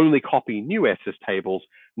only copy new SS tables,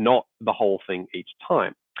 not the whole thing each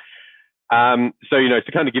time. To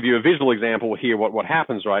kind of give you a visual example here, what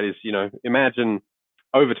happens, right, is imagine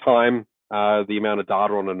over time the amount of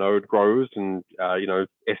data on a node grows, and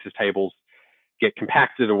SS tables get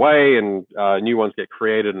compacted away, and new ones get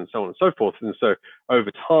created, and so on and so forth. And so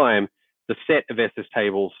over time, the set of SS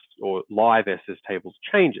tables or live SS tables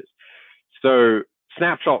changes. So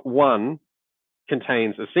snapshot 1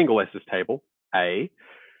 contains a single SS table, A.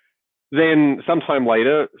 Then sometime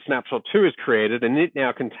later, snapshot 2 is created, and it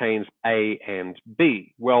now contains A and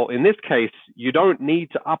B. Well, in this case, you don't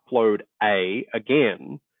need to upload A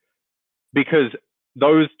again, because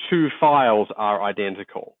those two files are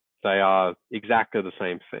identical. They are exactly the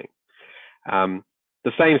same thing.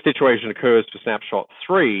 The same situation occurs for snapshot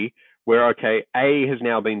 3, where, okay, A has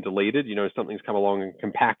now been deleted, something's come along and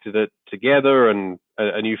compacted it together, and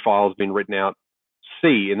a new file has been written out,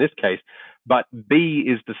 C in this case, but B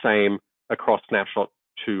is the same across snapshot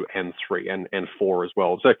 2 and 3 and 4 as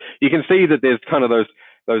well. So you can see that there's kind of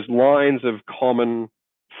those lines of common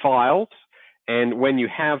files, and when you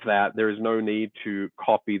have that, there is no need to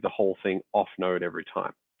copy the whole thing off node every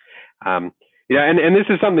time. And this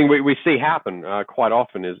is something we see happen quite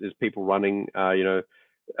often, is people running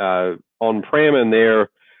on-prem, and their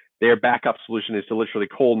backup solution is to literally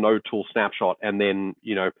call node tool snapshot, and then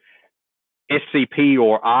SVP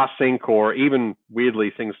or rsync, or even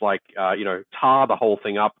weirdly things like tar the whole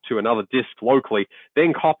thing up to another disk locally,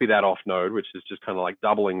 then copy that off node, which is just kind of like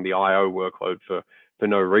doubling the IO workload for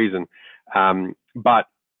no reason. But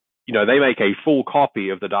they make a full copy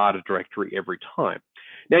of the data directory every time.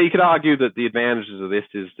 Now, you could argue that the advantages of this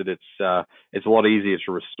is that it's a lot easier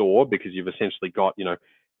to restore, because you've essentially got,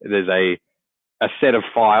 there's a set of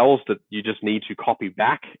files that you just need to copy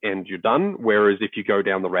back and you're done. Whereas if you go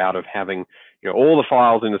down the route of having, all the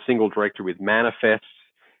files in a single directory with manifests,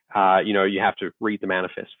 you have to read the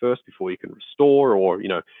manifest first before you can restore, or,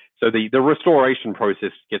 so the restoration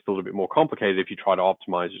process gets a little bit more complicated if you try to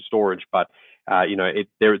optimize your storage. But,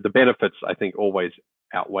 the benefits, I think, always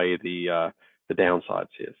outweigh the downsides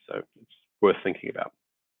here. So it's worth thinking about.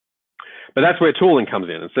 But that's where tooling comes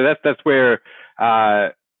in. And so that's where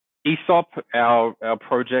ESOP, our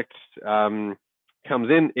project, comes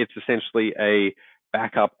in. It's essentially a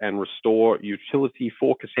backup and restore utility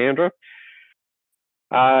for Cassandra.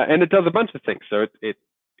 And it does a bunch of things. So it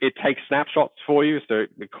takes snapshots for you. So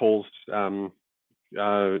it calls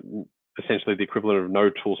essentially the equivalent of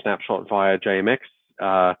node tool snapshot via JMX.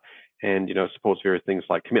 And supports various things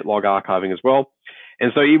like commit log archiving as well.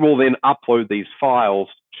 And so it will then upload these files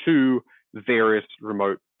to various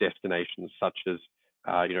remote destinations, such as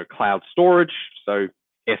cloud storage, so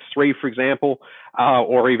S3, for example,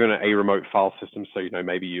 or even a remote file system. So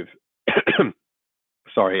maybe you've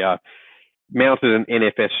mounted an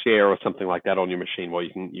NFS share or something like that on your machine. Well,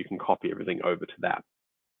 you can copy everything over to that.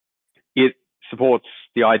 It supports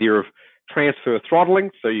the idea of transfer throttling,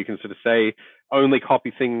 so you can sort of say only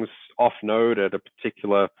copy things off node at a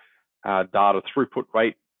particular data throughput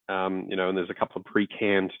rate, and there's a couple of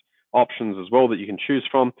pre-canned options as well that you can choose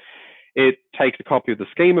from. It takes a copy of the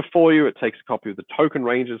schema for you, it takes a copy of the token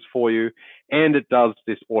ranges for you, and it does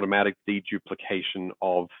this automatic deduplication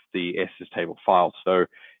of the SS table files. So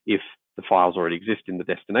if the files already exist in the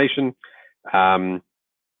destination,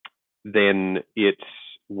 then it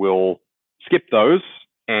will skip those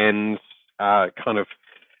and kind of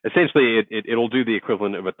essentially it'll do the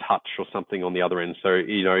equivalent of a touch or something on the other end. So,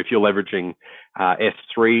 you know, if you're leveraging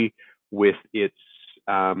S3 with its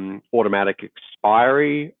automatic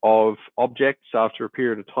expiry of objects after a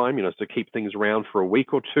period of time, you know, so keep things around for a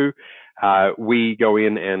week or two, we go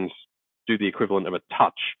in and do the equivalent of a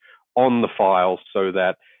touch on the files so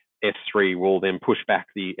that S3 will then push back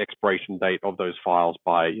the expiration date of those files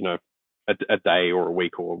by, you know, a day or a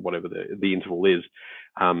week or whatever the interval is,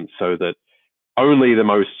 so that only the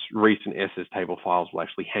most recent SS table files will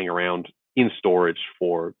actually hang around in storage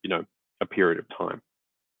for, you know, a period of time.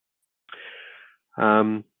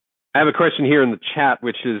 I have a question here in the chat,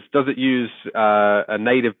 which is, does it use a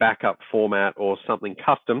native backup format or something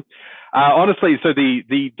custom? Honestly, so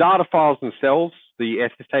the data files themselves, the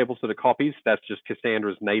SS tables that are copies, that's just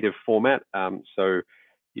Cassandra's native format. So,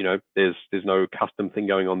 you know, there's no custom thing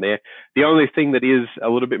going on there. The only thing that is a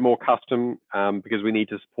little bit more custom, because we need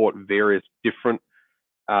to support various different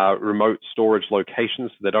remote storage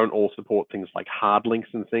locations, so they don't all support things like hard links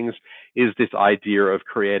and things, is this idea of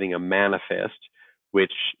creating a manifest,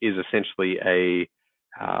 which is essentially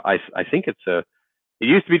I think it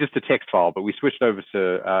used to be just a text file, but we switched over to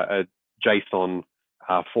a JSON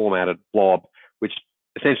formatted blob, which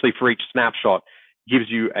essentially for each snapshot gives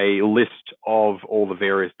you a list of all the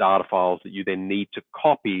various data files that you then need to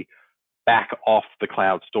copy back off the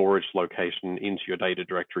cloud storage location into your data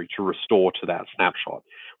directory to restore to that snapshot,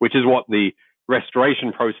 which is what the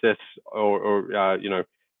restoration process or you know,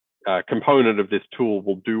 component of this tool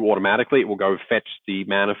will do automatically. It will go fetch the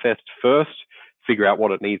manifest first, figure out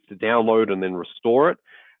what it needs to download, and then restore it.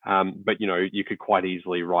 But, you know, you could quite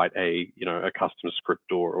easily write a custom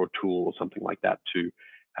script or tool or something like that to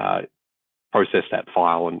process that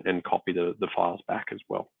file and copy the files back as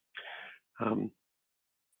well.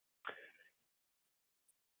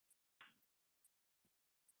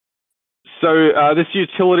 So this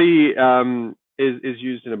utility is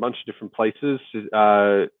used in a bunch of different places.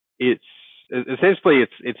 It's essentially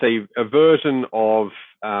a version of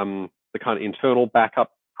the kind of internal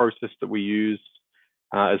backup process that we use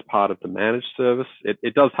as part of the managed service.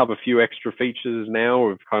 It does have a few extra features now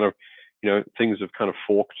of kind of, you know, things have kind of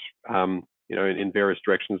forked, you know, in various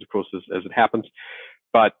directions, of course, as it happens.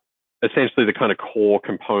 But essentially the kind of core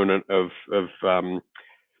component of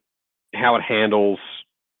how it handles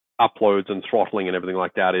uploads and throttling and everything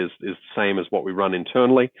like that is the same as what we run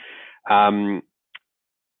internally.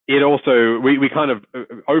 It also, we kind of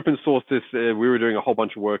open sourced this. We were doing a whole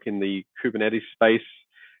bunch of work in the Kubernetes space,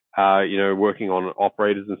 you know, working on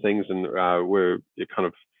operators and things, and we're kind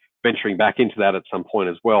of venturing back into that at some point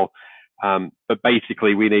as well. But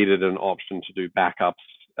basically, we needed an option to do backups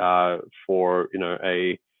for, you know,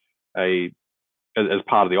 as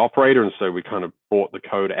part of the operator, and so we kind of brought the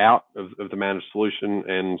code out of the managed solution.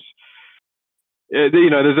 And you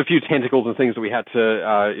know, there's a few tentacles and things that we had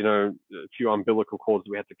to, you know, a few umbilical cords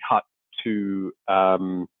that we had to cut to,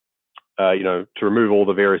 you know, to remove all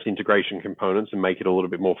the various integration components and make it a little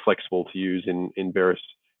bit more flexible to use in various,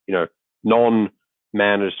 you know,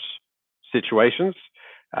 non-managed situations.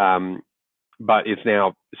 But it's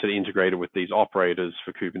now sort of integrated with these operators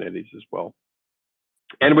for Kubernetes as well.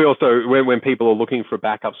 And we also, when people are looking for a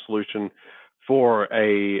backup solution for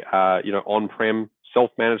a, you know, on-prem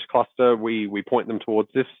self-managed cluster, we point them towards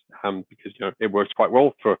this, because, you know, it works quite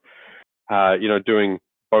well for, you know, doing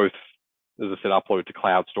both, as I said, upload to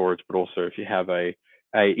cloud storage, but also if you have a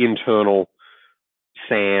internal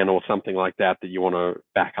SAN or something like that that you want to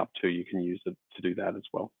back up to, you can use it to do that as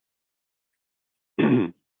well.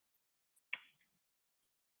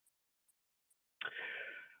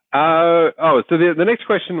 So the next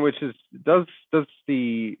question, which is, does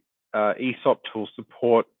the ESOP tool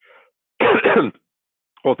support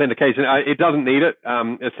authentication? It doesn't need it.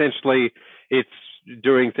 Essentially, it's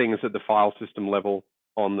doing things at the file system level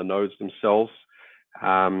on the nodes themselves.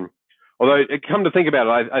 Although, come to think about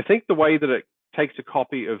it, I think the way that it takes a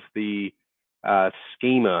copy of the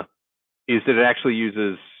schema is that it actually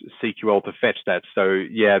uses CQL to fetch that. So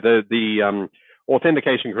yeah, the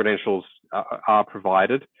authentication credentials are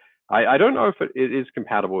provided. I don't know if it is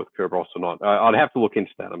compatible with Kerberos or not. I'd have to look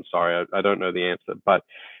into that. I'm sorry, I don't know the answer. But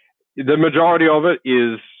the majority of it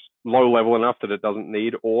is low level enough that it doesn't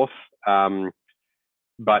need auth.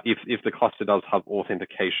 But if the cluster does have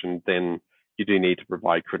authentication, then you do need to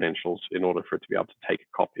provide credentials in order for it to be able to take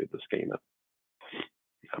a copy of the schema.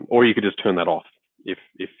 Or you could just turn that off if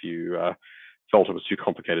you felt it was too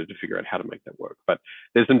complicated to figure out how to make that work. But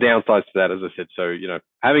there's some downsides to that, as I said. So, you know,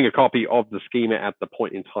 having a copy of the schema at the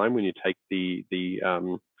point in time when you take the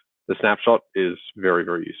snapshot is very,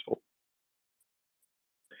 very useful.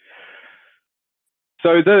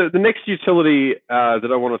 So the next utility that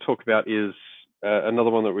I want to talk about is another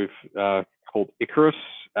one that we've called Icarus.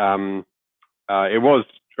 It was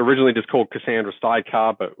originally just called Cassandra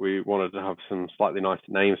Sidecar, but we wanted to have some slightly nicer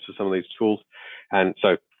names for some of these tools. And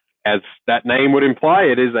so, as that name would imply,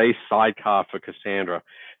 it is a sidecar for Cassandra.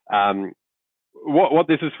 What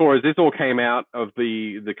this is for is this all came out of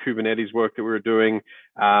the Kubernetes work that we were doing.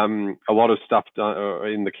 A lot of stuff done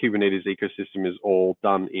in the Kubernetes ecosystem is all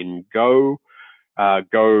done in Go.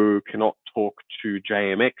 Go cannot talk to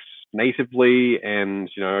JMX natively, and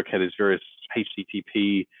okay, there's various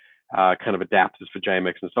HTTP kind of adapters for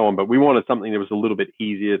JMX and so on. But we wanted something that was a little bit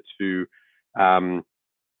easier to,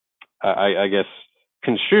 I guess,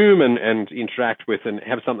 consume and interact with, and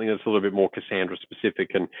have something that's a little bit more Cassandra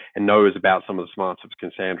specific and knows about some of the smarts of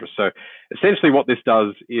Cassandra. So essentially what this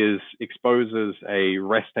does is exposes a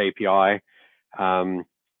REST API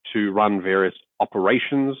to run various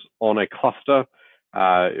operations on a cluster,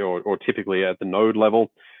 or typically at the node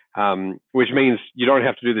level, which means you don't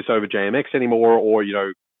have to do this over JMX anymore, or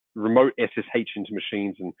remote SSH into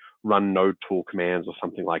machines and run node tool commands or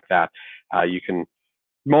something like that. You can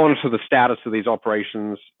monitor the status of these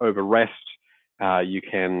operations over REST. You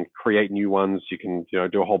can create new ones. You can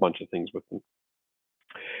do a whole bunch of things with them.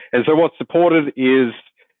 And so what's supported is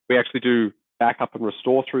we actually do backup and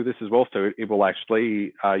restore through this as well. So it will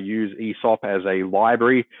actually use ESOP as a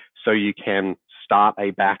library, so you can start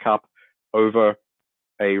a backup over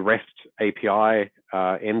a REST API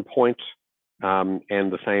endpoint, and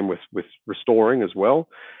the same with restoring as well.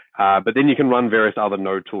 But then you can run various other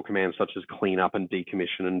node tool commands such as clean up and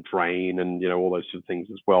decommission and drain and all those sort of things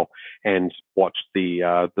as well, and watch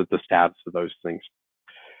the status of those things.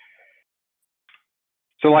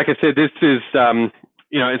 So like I said, this is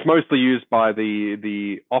it's mostly used by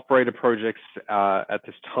the operator projects at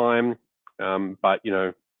this time, but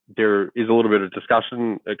there is a little bit of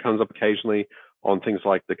discussion that comes up occasionally on things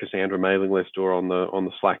like the Cassandra mailing list or on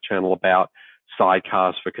the Slack channel about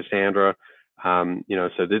sidecars for Cassandra.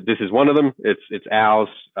 So this is one of them. It's ours,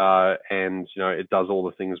 and it does all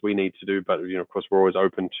the things we need to do. But of course, we're always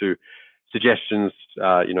open to suggestions,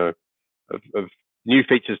 of new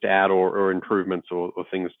features to add or improvements or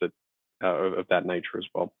things that of that nature as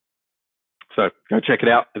well. So go check it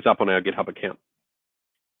out. It's up on our GitHub account.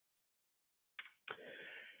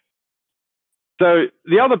 So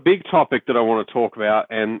the other big topic that I want to talk about,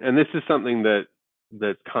 and this is something that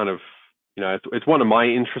kind of it's one of my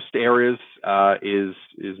interest areas,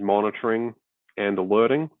 is monitoring and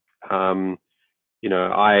alerting.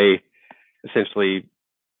 I essentially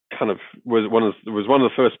kind of was one of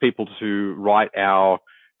the first people to write our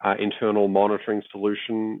internal monitoring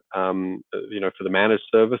solution, for the managed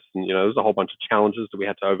service. And there's a whole bunch of challenges that we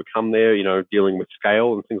had to overcome there, dealing with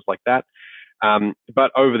scale and things like that.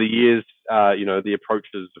 But over the years, the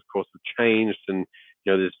approaches, of course, have changed, and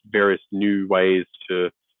there's various new ways to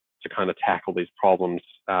kind of tackle these problems.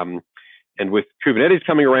 And with Kubernetes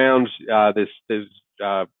coming around, there's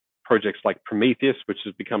projects like Prometheus, which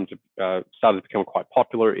has started to become quite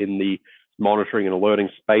popular in the monitoring and alerting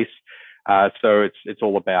space. So it's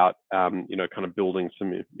all about kind of building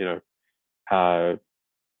some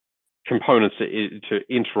components to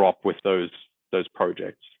interop with those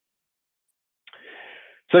projects.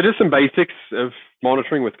 So just some basics of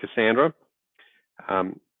monitoring with Cassandra.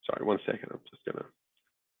 Sorry, one second. I'm just going to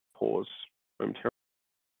pause momentarily.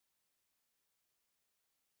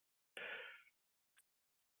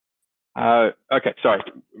 Okay, sorry.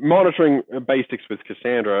 Monitoring basics with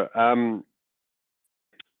Cassandra.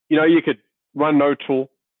 You could run node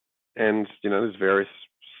tool, and there's various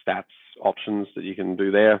stats options that you can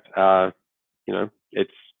do there.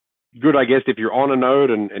 It's good, I guess, if you're on a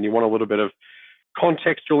node and you want a little bit of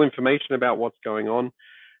contextual information about what's going on.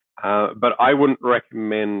 But I wouldn't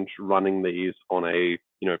recommend running these on a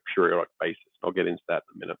periodic basis. I'll get into that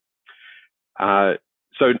in a minute.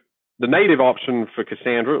 So the native option for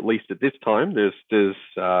Cassandra, at least at this time, there's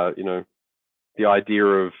the idea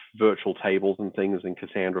of virtual tables and things in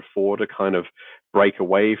Cassandra 4 to kind of break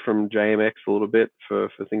away from JMX a little bit for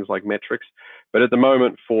things like metrics. But at the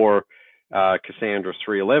moment for Cassandra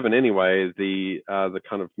 3.11 anyway, the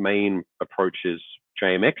kind of main approach is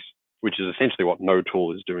JMX, which is essentially what node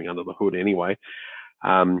tool is doing under the hood anyway.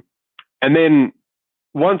 And then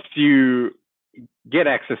once you get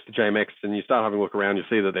access to JMX and you start having a look around, you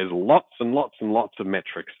see that there's lots and lots and lots of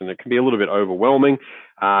metrics, and it can be a little bit overwhelming.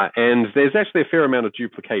 And there's actually a fair amount of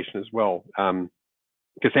duplication as well.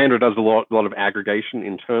 Cassandra does a lot of aggregation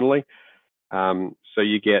internally. So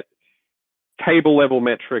you get table level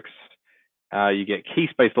metrics, You get key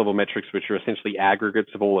space level metrics, which are essentially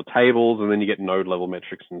aggregates of all the tables, and then you get node level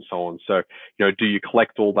metrics and so on. So, do you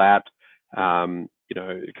collect all that?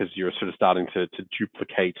 Because you're sort of starting to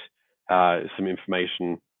duplicate some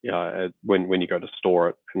information when you go to store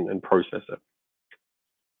it and process it.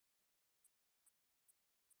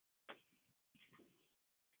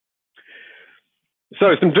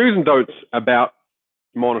 So some do's and don'ts about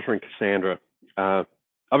monitoring Cassandra.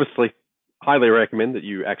 Obviously, highly recommend that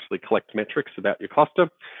you actually collect metrics about your cluster.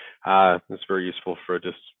 It's very useful for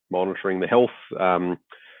just monitoring the health.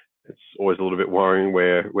 It's always a little bit worrying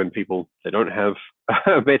when people, they don't have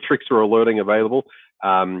metrics or alerting available.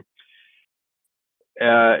 And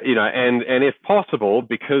if possible,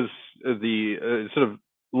 because the sort of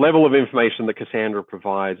level of information that Cassandra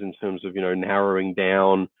provides in terms of, narrowing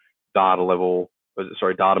down data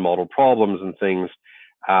model problems and things,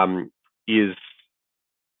 is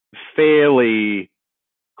fairly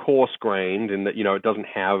coarse-grained in that, it doesn't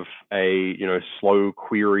have a, slow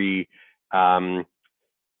query kind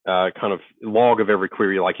of log of every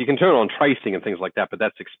query. Like, you can turn on tracing and things like that, but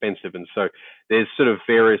that's expensive. And so there's sort of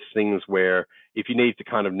various things where if you need to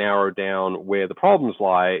kind of narrow down where the problems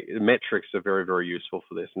lie, metrics are very, very useful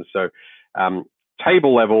for this. And so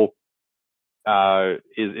table level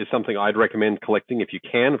is something I'd recommend collecting if you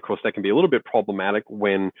can. Of course, that can be a little bit problematic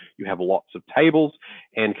when you have lots of tables,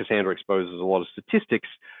 and Cassandra exposes a lot of statistics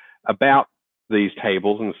about these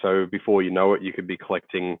tables. And so before you know it, you could be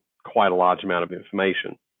collecting quite a large amount of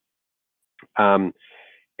information.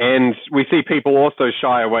 And we see people also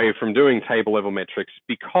shy away from doing table level metrics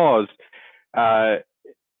because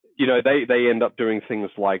they end up doing things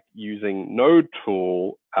like using node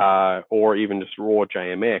tool or even just raw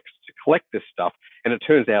JMX to collect this stuff, and it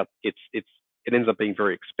turns out it ends up being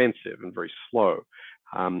very expensive and very slow.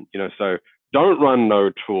 So don't run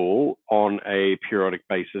node tool on a periodic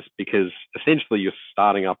basis, because essentially you're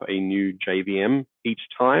starting up a new JVM each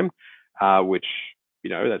time, which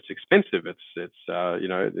that's expensive. It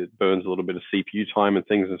burns a little bit of CPU time and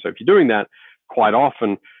things, and so if you're doing that quite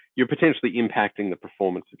often, you're potentially impacting the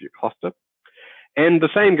performance of your cluster. And the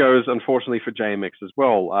same goes, unfortunately, for JMX as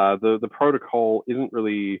well. The protocol isn't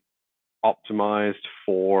really optimized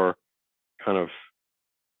for kind of,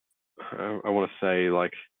 I want to say,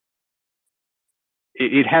 like,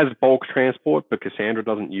 it has bulk transport, but Cassandra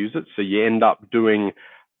doesn't use it. So you end up doing,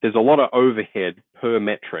 there's a lot of overhead per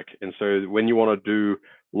metric. And so when you want to do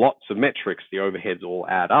lots of metrics, the overheads all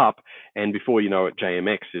add up. And before you know it,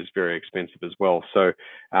 JMX is very expensive as well. So,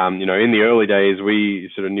 in the early days, we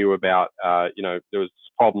sort of knew about, there was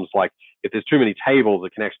problems like if there's too many tables,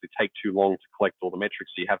 it can actually take too long to collect all the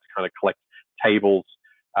metrics. So you have to kind of collect tables,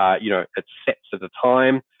 at sets at a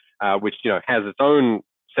time, which, has its own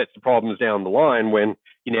sets of problems down the line when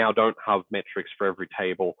you now don't have metrics for every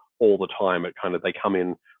table all the time. They come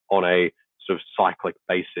in on a sort of cyclic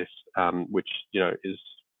basis, which,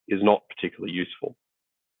 is not particularly useful.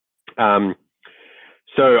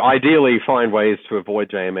 So ideally find ways to avoid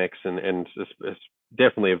JMX and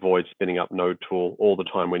definitely avoid spinning up node tool all the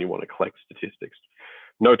time when you want to collect statistics.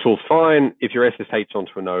 Node tool's fine if your SSH's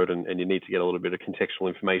onto a node and you need to get a little bit of contextual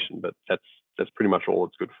information, but that's pretty much all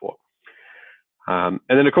it's good for. And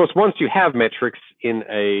then, of course, once you have metrics in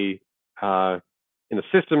a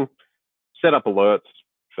system, set up alerts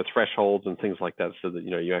for thresholds and things like that, so that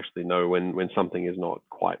you actually know when something is not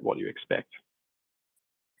quite what you expect.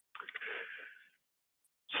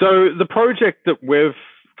 So the project that we've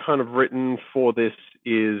kind of written for this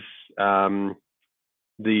is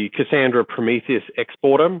the Cassandra Prometheus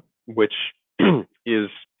exporter, which is,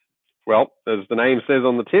 well, as the name says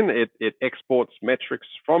on the tin, it exports metrics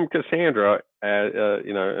from Cassandra,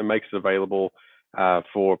 and makes it available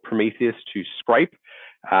for Prometheus to scrape.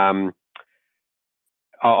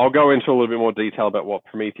 I'll go into a little bit more detail about what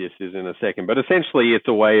Prometheus is in a second, but essentially it's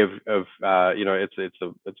a way of it's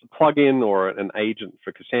a plugin or an agent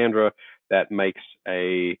for Cassandra that makes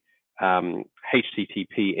a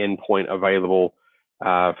HTTP endpoint available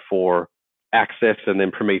for access, and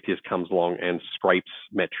then Prometheus comes along and scrapes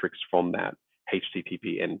metrics from that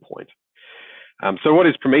HTTP endpoint. So what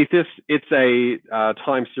is Prometheus? It's a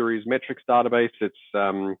time series metrics database.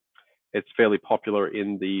 It's fairly popular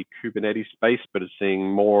in the Kubernetes space, but it's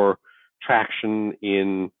seeing more traction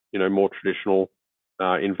in more traditional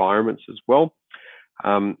environments as well.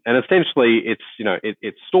 And essentially, it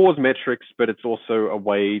stores metrics, but it's also a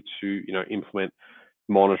way to implement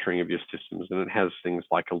monitoring of your systems, and it has things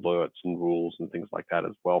like alerts and rules and things like that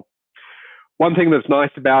as well. One thing that's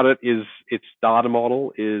nice about it is its data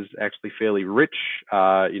model is actually fairly rich.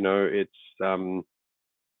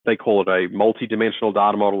 They call it a multi-dimensional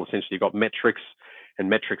data model. Essentially, you've got metrics, and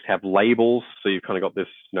metrics have labels. So you've kind of got this,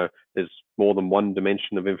 there's more than one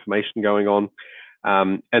dimension of information going on.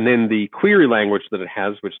 And then the query language that it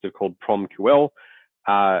has, which they've called PromQL,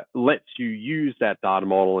 lets you use that data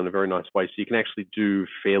model in a very nice way. So you can actually do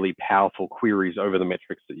fairly powerful queries over the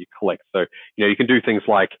metrics that you collect. So, you can do things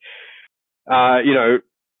like,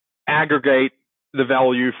 aggregate the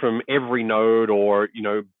value from every node, or,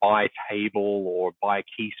 by table or by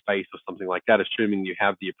key space or something like that, assuming you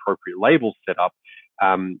have the appropriate labels set up,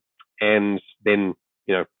 and then,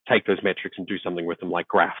 take those metrics and do something with them, like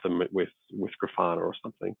graph them with Grafana or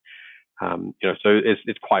something. So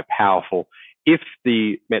it's quite powerful if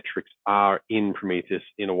the metrics are in Prometheus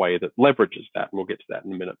in a way that leverages that, and we'll get to that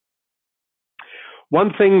in a minute.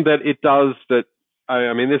 One thing that it does that,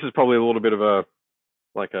 I mean, this is probably a little bit of a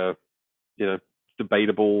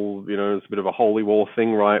debatable, it's a bit of a holy war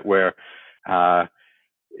thing, right? Where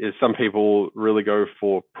some people really go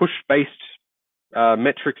for push-based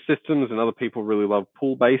metric systems, and other people really love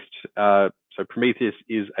pull-based. So Prometheus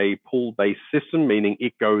is a pull-based system, meaning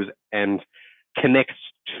it goes and connects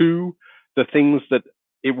to the things that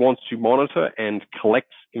it wants to monitor and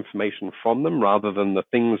collects information from them, rather than the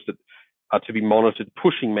things that are to be monitored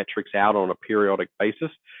pushing metrics out on a periodic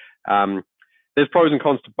basis. There's pros and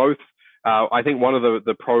cons to both. I think one of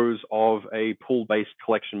the pros of a pull-based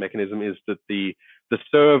collection mechanism is that the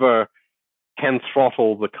server can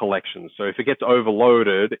throttle the collection. So if it gets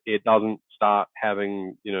overloaded, it doesn't start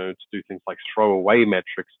having, to do things like throw away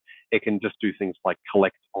metrics. It can just do things like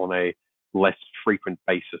collect on a less frequent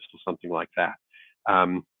basis or something like that.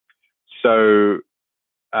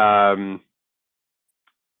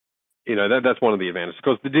 That's one of the advantages. Of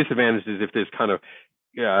course, the disadvantage is if there's kind of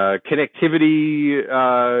connectivity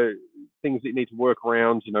things that you need to work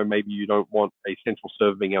around. Maybe you don't want a central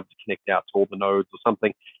server being able to connect out to all the nodes or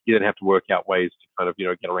something. You then have to work out ways to kind of,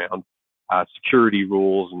 get around security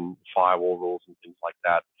rules and firewall rules and things like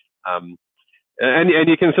that. And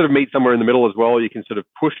you can sort of meet somewhere in the middle as well. You can sort of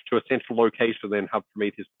push to a central location and then have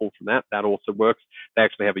Prometheus pull from that. That also works. They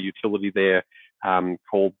actually have a utility there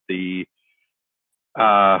called the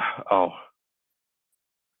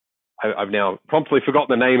I've now promptly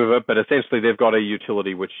forgotten the name of it, but essentially they've got a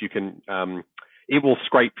utility which you can, it will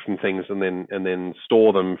scrape from things and then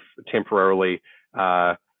store them temporarily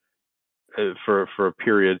for a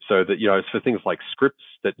period, so that, it's for things like scripts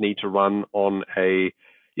that need to run on a,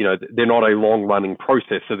 they're not a long running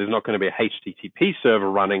process. So there's not going to be a HTTP server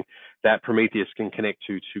running that Prometheus can connect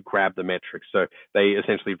to grab the metrics. So they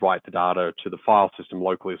essentially write the data to the file system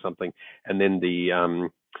locally or something, and then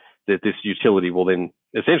this utility will then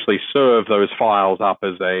essentially serve those files up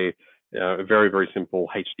as a very, very simple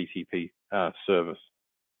HTTP service.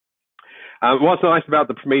 What's nice about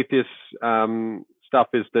the Prometheus stuff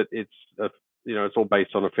is that it's it's all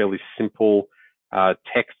based on a fairly simple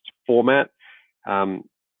text format, which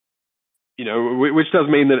does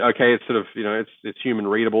mean that, okay, it's sort of, it's human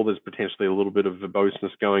readable. There's potentially a little bit of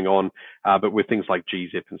verboseness going on, but with things like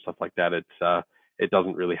gzip and stuff like that, it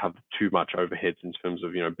doesn't really have too much overheads in terms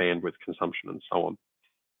of, bandwidth consumption and so on.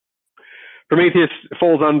 Prometheus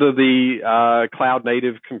falls under the Cloud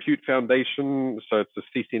Native Compute Foundation, so it's a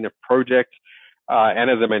CCNF project. And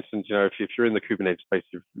as I mentioned, if you're in the Kubernetes space,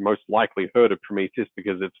 you've most likely heard of Prometheus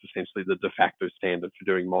because it's essentially the de facto standard for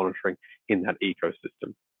doing monitoring in that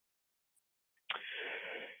ecosystem.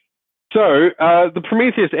 So the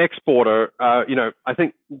Prometheus exporter, I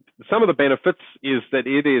think some of the benefits is that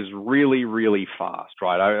it is really, really fast,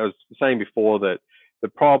 right? I was saying before that the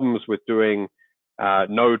problems with doing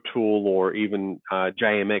node tool or even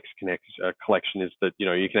JMX collection is that,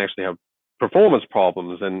 you can actually have performance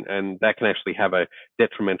problems, and that can actually have a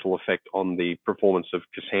detrimental effect on the performance of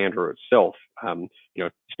Cassandra itself.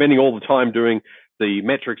 Spending all the time doing the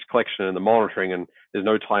metrics collection and the monitoring, and there's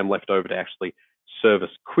no time left over to actually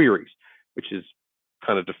service queries, which is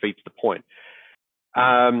kind of defeats the point.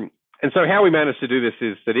 And so how we managed to do this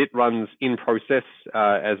is that it runs in process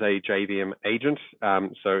as a JVM agent.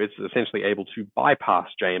 So it's essentially able to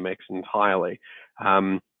bypass JMX entirely,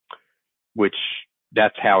 which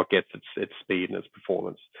that's how it gets its speed and its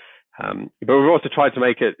performance. But we've also tried to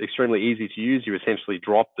make it extremely easy to use. You essentially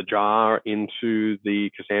drop the jar into the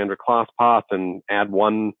Cassandra class path and add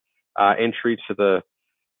one entry to the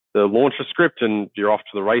launcher script, and you're off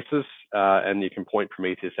to the races, and you can point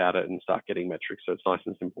Prometheus at it and start getting metrics. So it's nice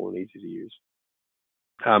and simple and easy to use.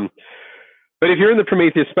 But if you're in the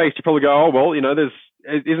Prometheus space, you probably go, oh, well,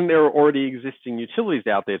 isn't there already existing utilities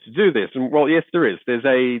out there to do this? And well, yes, there is. There's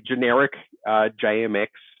a generic JMX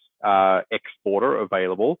exporter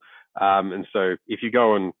available. And so if you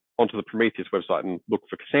go onto the Prometheus website and look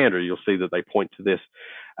for Cassandra, you'll see that they point to this.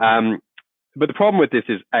 But the problem with this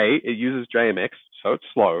is, A, it uses JMX, so it's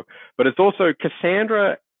slow, but it's also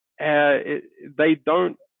Cassandra, they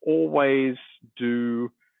don't always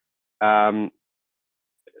do, how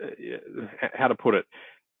to put it,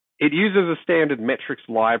 it uses a standard metrics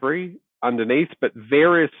library underneath, but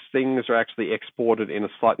various things are actually exported in a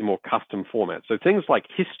slightly more custom format. So things like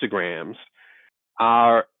histograms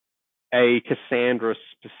are a Cassandra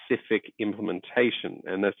specific implementation,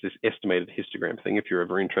 and that's this estimated histogram thing if you're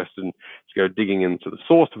ever interested in to go digging into the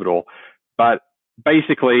source of it all. But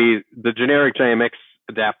basically the generic JMX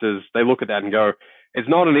adapters, they look at that and go, it's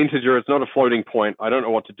not an integer, it's not a floating point, I don't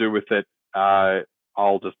know what to do with it,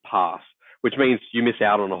 I'll just pass, which means you miss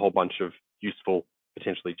out on a whole bunch of useful,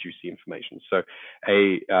 potentially juicy information. So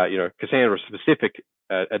a Cassandra specific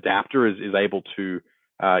adapter is able to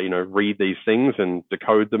read these things and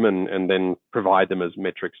decode them and then provide them as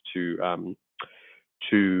metrics to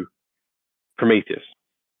Prometheus.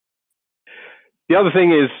 The other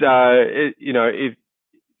thing is, if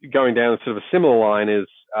going down sort of a similar line is,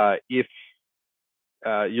 if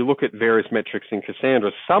you look at various metrics in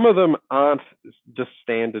Cassandra, some of them aren't just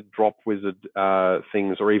standard drop wizard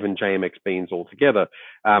things or even JMX beans altogether.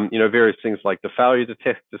 Various things like the failure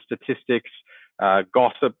detector statistics,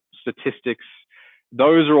 gossip statistics,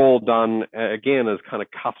 those are all done, again, as kind of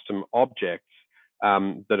custom objects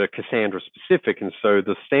that are Cassandra specific. And so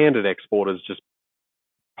the standard exporters just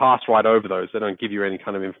pass right over those. They don't give you any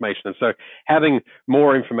kind of information. And so having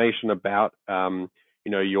more information about, the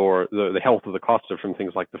health of the cluster from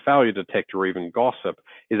things like the failure detector or even gossip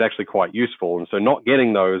is actually quite useful. And so not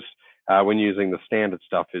getting those when using the standard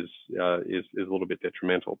stuff is a little bit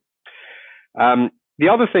detrimental. The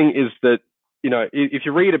other thing is that, if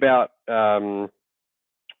you read about, on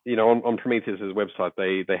Prometheus's website,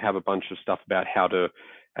 they have a bunch of stuff about how to,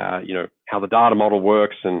 how the data model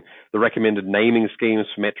works and the recommended naming schemes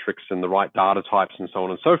for metrics and the right data types and so on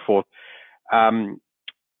and so forth.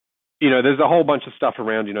 There's a whole bunch of stuff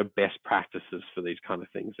around, best practices for these kind of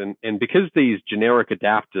things. And because these generic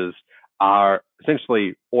adapters are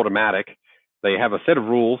essentially automatic, they have a set of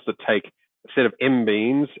rules that take a set of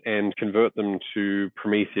M-beans and convert them to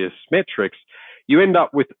Prometheus metrics. You end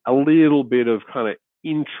up with a little bit of kind of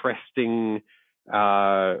interesting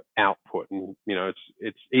output, and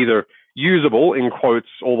it's either usable in quotes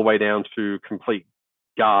all the way down to complete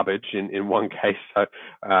garbage in one case,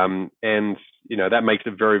 and that makes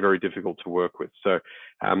it very, very difficult to work with. So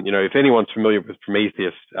if anyone's familiar with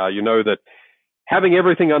Prometheus, you know that having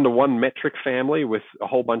everything under one metric family with a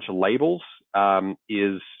whole bunch of labels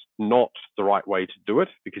is not the right way to do it,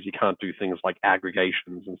 because you can't do things like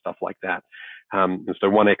aggregations and stuff like that. And so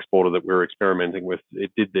one exporter that we were experimenting with,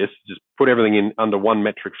 it did this, just put everything in under one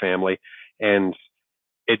metric family, and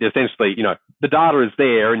it essentially, the data is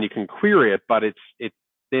there and you can query it, but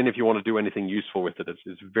then if you want to do anything useful with it,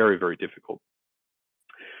 it's very, very difficult.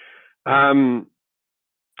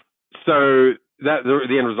 So that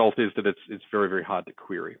the end result is that it's very, very hard to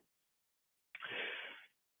query.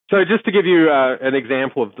 So just to give you an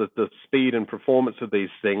example of the speed and performance of these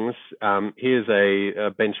things, here's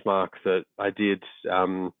a benchmark that I did.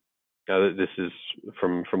 This is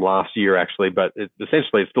from last year, actually, but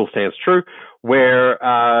essentially it still stands true, where,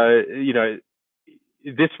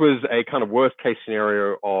 this was a kind of worst case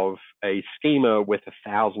scenario of a schema with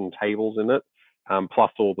 1,000 tables in it,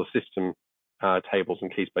 plus all the system tables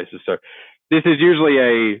and key spaces. So this is usually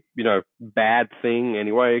a, bad thing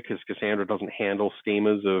anyway, because Cassandra doesn't handle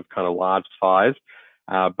schemas of kind of large size.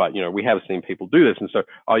 But, we have seen people do this. And so,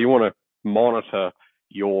 you want to monitor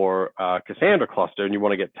your Cassandra cluster and you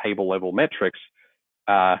want to get table level metrics.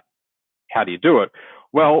 How do you do it?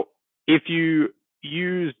 Well, if you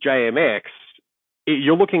use JMX,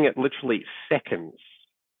 you're looking at literally seconds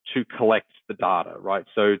to collect the data, right?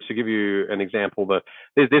 So to give you an example,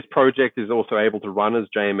 this project is also able to run as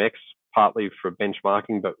JMX, partly for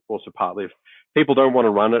benchmarking, but also partly if people don't want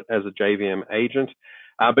to run it as a JVM agent.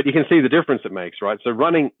 But you can see the difference it makes, right? So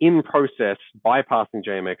running in process, bypassing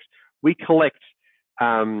JMX, we collect,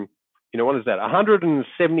 what is that?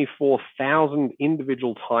 174,000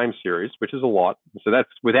 individual time series, which is a lot. So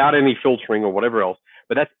that's without any filtering or whatever else,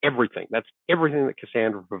 but that's everything. That's everything that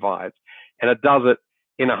Cassandra provides. And it does it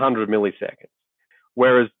in 100 milliseconds.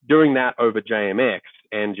 Whereas doing that over JMX,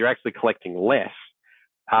 and you're actually collecting less,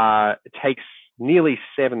 it takes nearly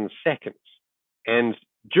 7 seconds. And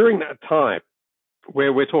during that time,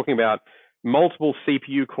 where we're talking about multiple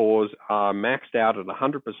CPU cores are maxed out at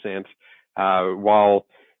 100%, while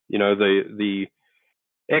the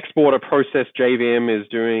exporter process JVM is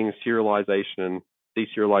doing serialization and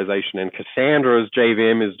deserialization, and Cassandra's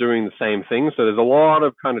JVM is doing the same thing. So there's a lot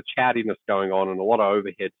of kind of chattiness going on and a lot of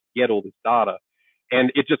overhead to get all this data,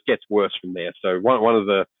 and it just gets worse from there. So one of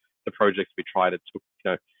the projects we tried, it took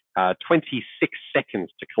 26 seconds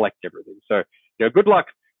to collect everything. So good luck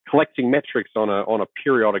collecting metrics on a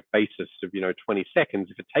periodic basis of 20 seconds.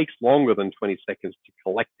 If it takes longer than 20 seconds to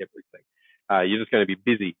collect everything, you're just going to be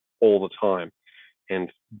busy all the time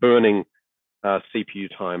and burning CPU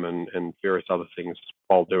time and various other things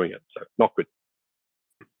while doing it. So not good.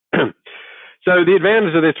 So the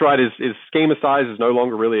advantage of this, right, is schema size is no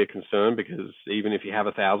longer really a concern, because even if you have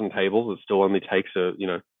 1,000 tables, it still only takes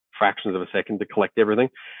fractions of a second to collect everything.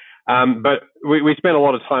 But we spent a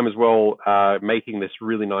lot of time as well making this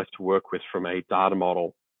really nice to work with from a data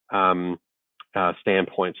model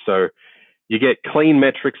standpoint. So you get clean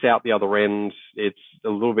metrics out the other end. It's a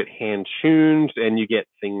little bit hand-tuned, and you get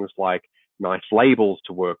things like nice labels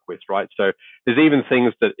to work with, right? So there's even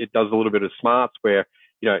things that it does a little bit of smarts where,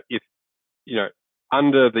 if,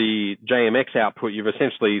 under the JMX output, you've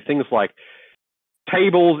essentially things like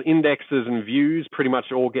tables, indexes, and views pretty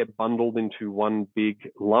much all get bundled into one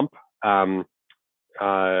big lump. And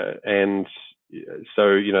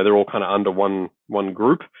so, they're all kind of under one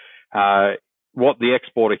group. What the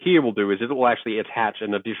exporter here will do is it will actually attach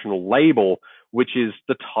an additional label, which is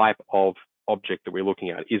the type of object that we're looking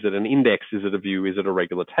at. Is it an index? Is it a view? Is it a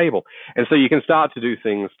regular table? And so you can start to do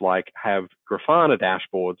things like have Grafana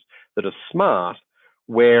dashboards that are smart,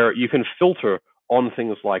 where you can filter on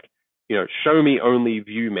things like, show me only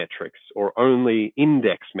view metrics or only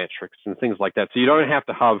index metrics and things like that. So you don't have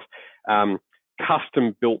to have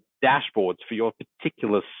custom built dashboards for your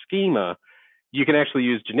particular schema. You can actually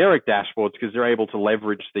use generic dashboards because they're able to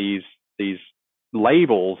leverage these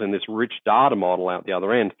labels and this rich data model out the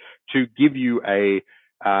other end to give you a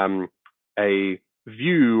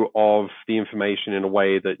view of the information in a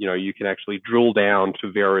way that you can actually drill down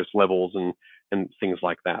to various levels and things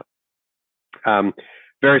like that.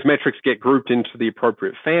 Various metrics get grouped into the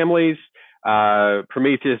appropriate families.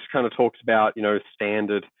 Prometheus kind of talks about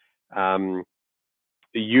standard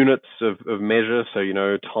units of measure.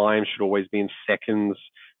 So time should always be in seconds.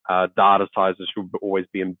 Data sizes should always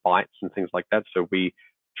be in bytes and things like that. So we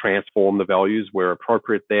transform the values where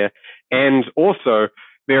appropriate there. And also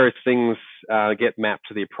various things get mapped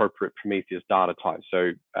to the appropriate Prometheus data type.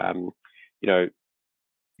 So,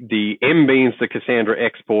 the mbeans that Cassandra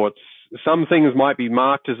exports, some things might be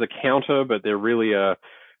marked as a counter, but they're really a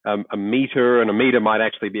meter, and a meter might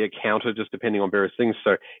actually be a counter, just depending on various things.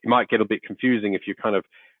 So it might get a bit confusing if you're kind of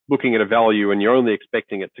looking at a value and you're only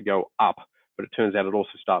expecting it to go up, but it turns out it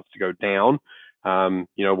also starts to go down.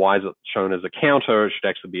 Why is it shown as a counter? It should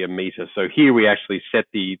actually be a meter. So here we actually set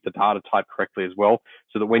the data type correctly as well,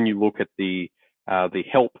 so that when you look at the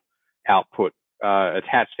help output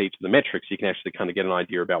attached to each of the metrics, you can actually kind of get an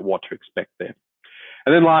idea about what to expect there.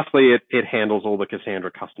 And then lastly, it handles all the Cassandra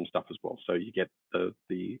custom stuff as well. So you get the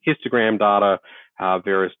histogram data,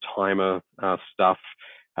 various timer stuff,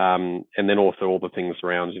 and then also all the things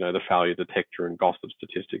around, the failure detector and gossip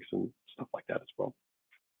statistics and stuff like that as well.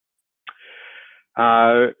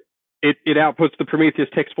 It outputs the Prometheus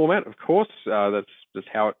text format, of course. That's just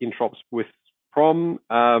how it introps with Prom.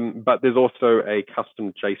 But there's also a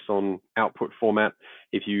custom JSON output format.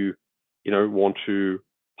 If you want to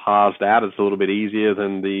parse that, it's a little bit easier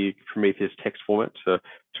than the Prometheus text format to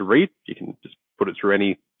read. You can just put it through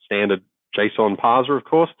any standard JSON parser, of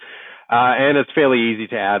course. And it's fairly easy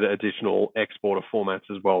to add additional exporter formats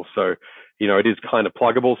as well. So, it is kind of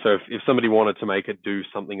pluggable. So if somebody wanted to make it do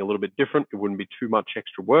something a little bit different, it wouldn't be too much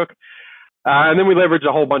extra work. And then we leverage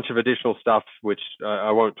a whole bunch of additional stuff, which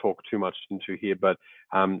I won't talk too much into here, but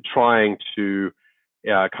trying to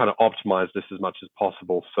kind of optimize this as much as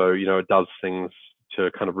possible. So, it does things to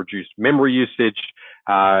kind of reduce memory usage,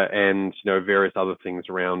 and, various other things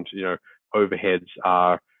around, overheads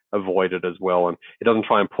are avoided as well. And it doesn't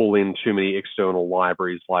try and pull in too many external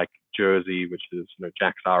libraries like Jersey, which is,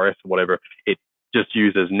 JAX-RS or whatever. It just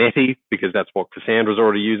uses Netty because that's what Cassandra's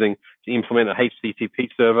already using to implement a HTTP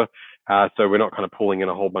server. So we're not kind of pulling in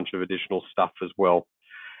a whole bunch of additional stuff as well.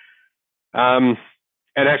 And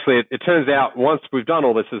actually, it turns out once we've done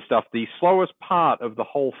all this stuff, the slowest part of the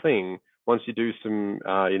whole thing, once you do some,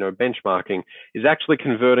 benchmarking, is actually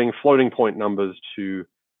converting floating point numbers to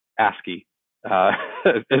ASCII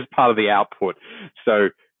as part of the output. So,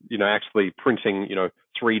 actually printing,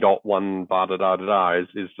 3.1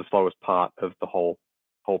 is the slowest part of the whole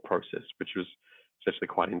process, which was actually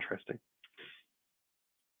quite interesting.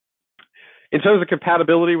 In terms of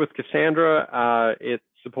compatibility with Cassandra, it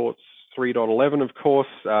supports 3.11, of course.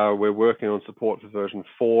 We're working on support for version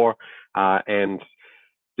 4, and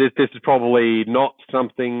this is probably not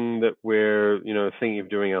something that we're, thinking of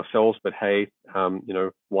doing ourselves, but hey,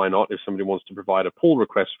 why not if somebody wants to provide a pull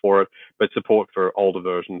request for it, but support for older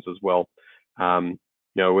versions as well.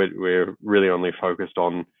 We're really only focused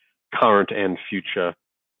on current and future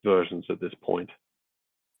versions at this point.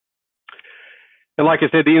 And like I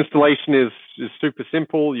said, the installation is super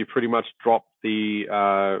simple. You pretty much drop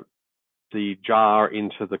the jar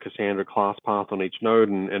into the Cassandra class path on each node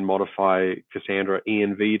and modify Cassandra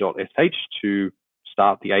env.sh to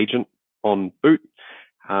start the agent on boot.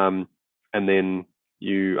 And then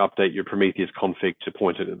you update your Prometheus config to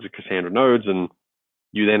point it at the Cassandra nodes, and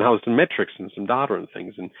you then have some metrics and some data and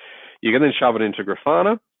things. And you can then shove it into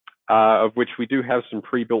Grafana, of which we do have some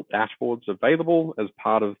pre-built dashboards available as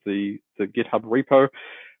part of the GitHub repo.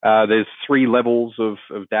 There's 3 levels of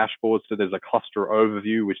dashboards. So there's a cluster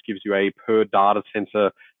overview, which gives you a per data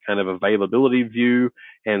center kind of availability view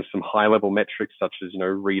and some high level metrics such as,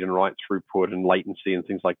 read and write throughput and latency and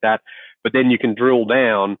things like that. But then you can drill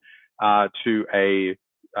down to a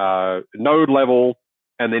node level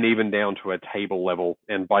and then even down to a table level.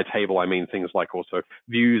 And by table, I mean things like also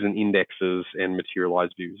views and indexes and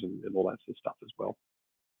materialized views and all that sort of stuff as well.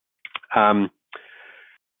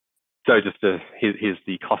 So just here's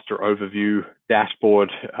the cluster overview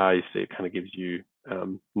dashboard. You see it kind of gives you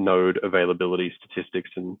node availability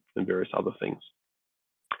statistics and various other things.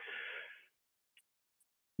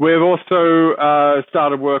 We've also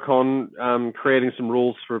started work on creating some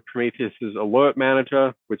rules for Prometheus's alert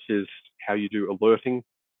manager, which is how you do alerting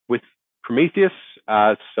with Prometheus.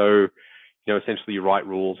 So, essentially you write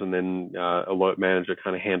rules and then alert manager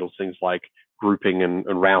kind of handles things like grouping and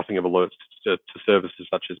routing of alerts to services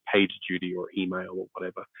such as PagerDuty or email or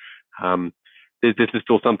whatever. This is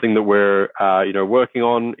still something that we're, working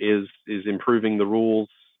on is improving the rules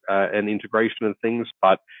and integration of things,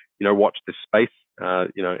 but, watch this space,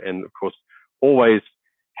 and of course, always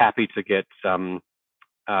happy to get some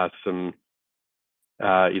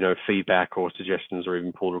feedback or suggestions or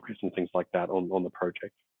even pull requests and things like that on the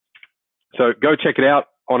project. So go check it out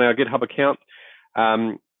on our GitHub account.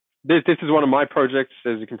 This is one of my projects.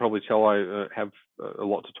 As you can probably tell, I have a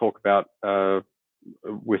lot to talk about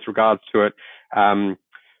with regards to it.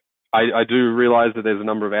 I do realize that there's a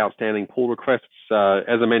number of outstanding pull requests.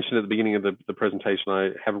 As I mentioned at the beginning of the presentation,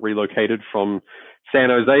 I have relocated from San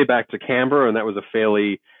Jose back to Canberra, and that was a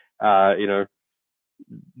fairly,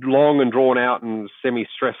 long and drawn out and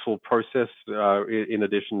semi-stressful process, in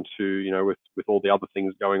addition to, with all the other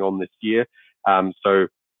things going on this year. So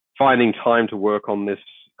finding time to work on this,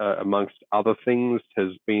 amongst other things, has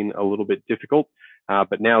been a little bit difficult.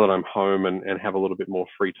 But now that I'm home and have a little bit more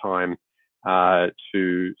free time,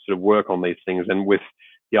 to sort of work on these things, and with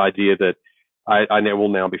the idea that I will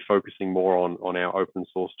now be focusing more on our open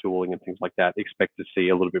source tooling and things like that, expect to see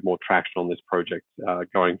a little bit more traction on this project,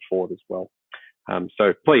 going forward as well.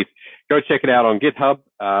 So please go check it out on GitHub,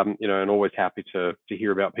 and always happy to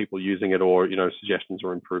hear about people using it or, suggestions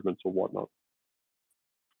or improvements or whatnot.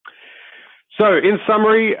 So in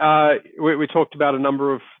summary, we talked about a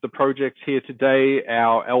number of the projects here today,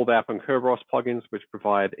 our LDAP and Kerberos plugins, which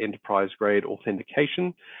provide enterprise-grade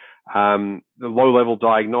authentication, the low-level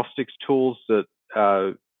diagnostics tools that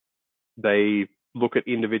they look at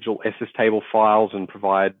individual SSTable files and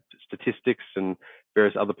provide statistics and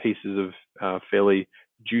various other pieces of fairly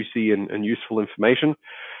juicy and useful information.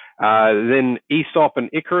 Then ESOP and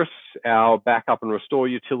Icarus, our backup and restore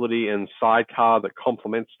utility and sidecar that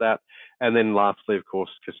complements that. And then lastly, of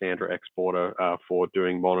course, Cassandra Exporter for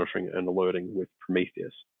doing monitoring and alerting with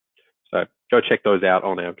Prometheus. So go check those out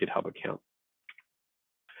on our GitHub account.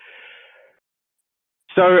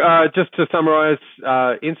 So just to summarize,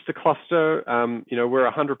 Instaclustr,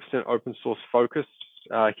 we're 100% open source focused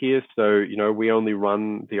here. So, we only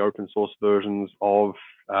run the open source versions of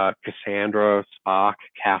Cassandra, Spark,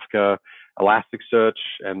 Kafka, Elasticsearch,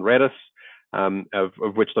 and Redis,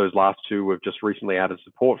 of which those last 2 we've just recently added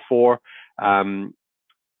support for. So,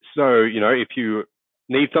 if you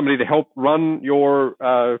need somebody to help run your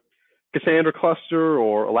Cassandra cluster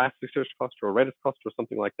or Elasticsearch cluster or Redis cluster or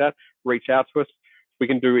something like that, reach out to us. We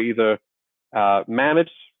can do either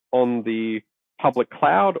managed on the public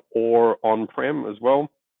cloud or on-prem as well.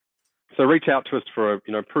 So reach out to us for,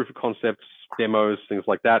 proof of concepts, demos, things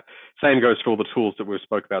like that. Same goes for all the tools that we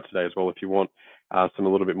spoke about today as well. If you want some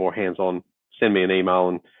a little bit more hands-on, send me an email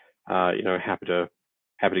and, happy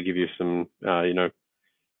to give you some,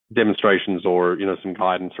 demonstrations or, some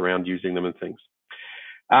guidance around using them and things.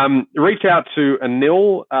 Reach out to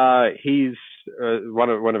Anil. He's one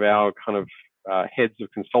of our kind of heads of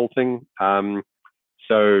consulting.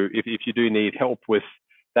 So if you do need help with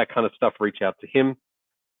that kind of stuff, reach out to him.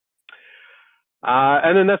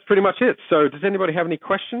 And then that's pretty much it. So does anybody have any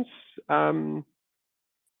questions?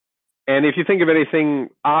 And if you think of anything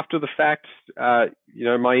after the fact, you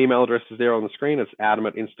know, my email address is there on the screen. It's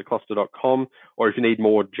adam@instaclustr.com. Or if you need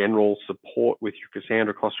more general support with your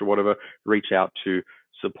Cassandra cluster or whatever, reach out to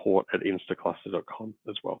support@instaclustr.com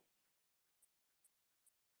as well.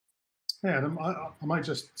 Yeah, Adam, I might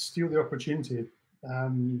just steal the opportunity.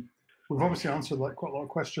 We've obviously answered quite a lot of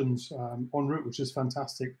questions en route, which is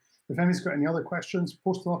fantastic. If anybody's got any other questions,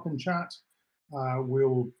 post them up in chat.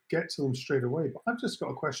 We'll get to them straight away. But I've just got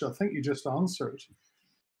a question I think you just answered.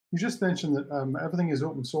 You just mentioned that everything is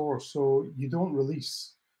open source, so you don't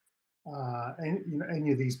release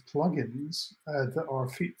any of these plugins that are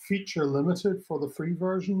feature limited for the free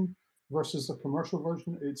version versus the commercial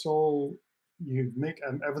version. It's all, you make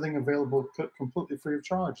everything available completely free of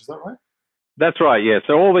charge. Is that right? That's right, yeah.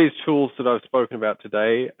 So all these tools that I've spoken about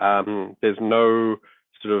today, there's no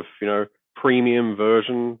sort of, you know, premium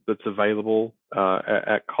version that's available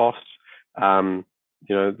at cost. You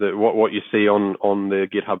know, what you see on the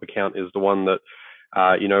GitHub account is the one that,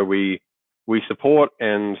 you know, we support,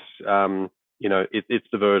 and you know, it's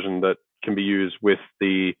the version that can be used with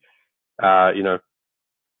the, you know,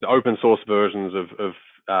 the open source versions of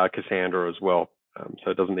Cassandra as well.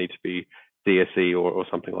 So it doesn't need to be DSE or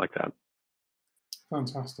something like that.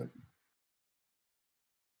 Fantastic.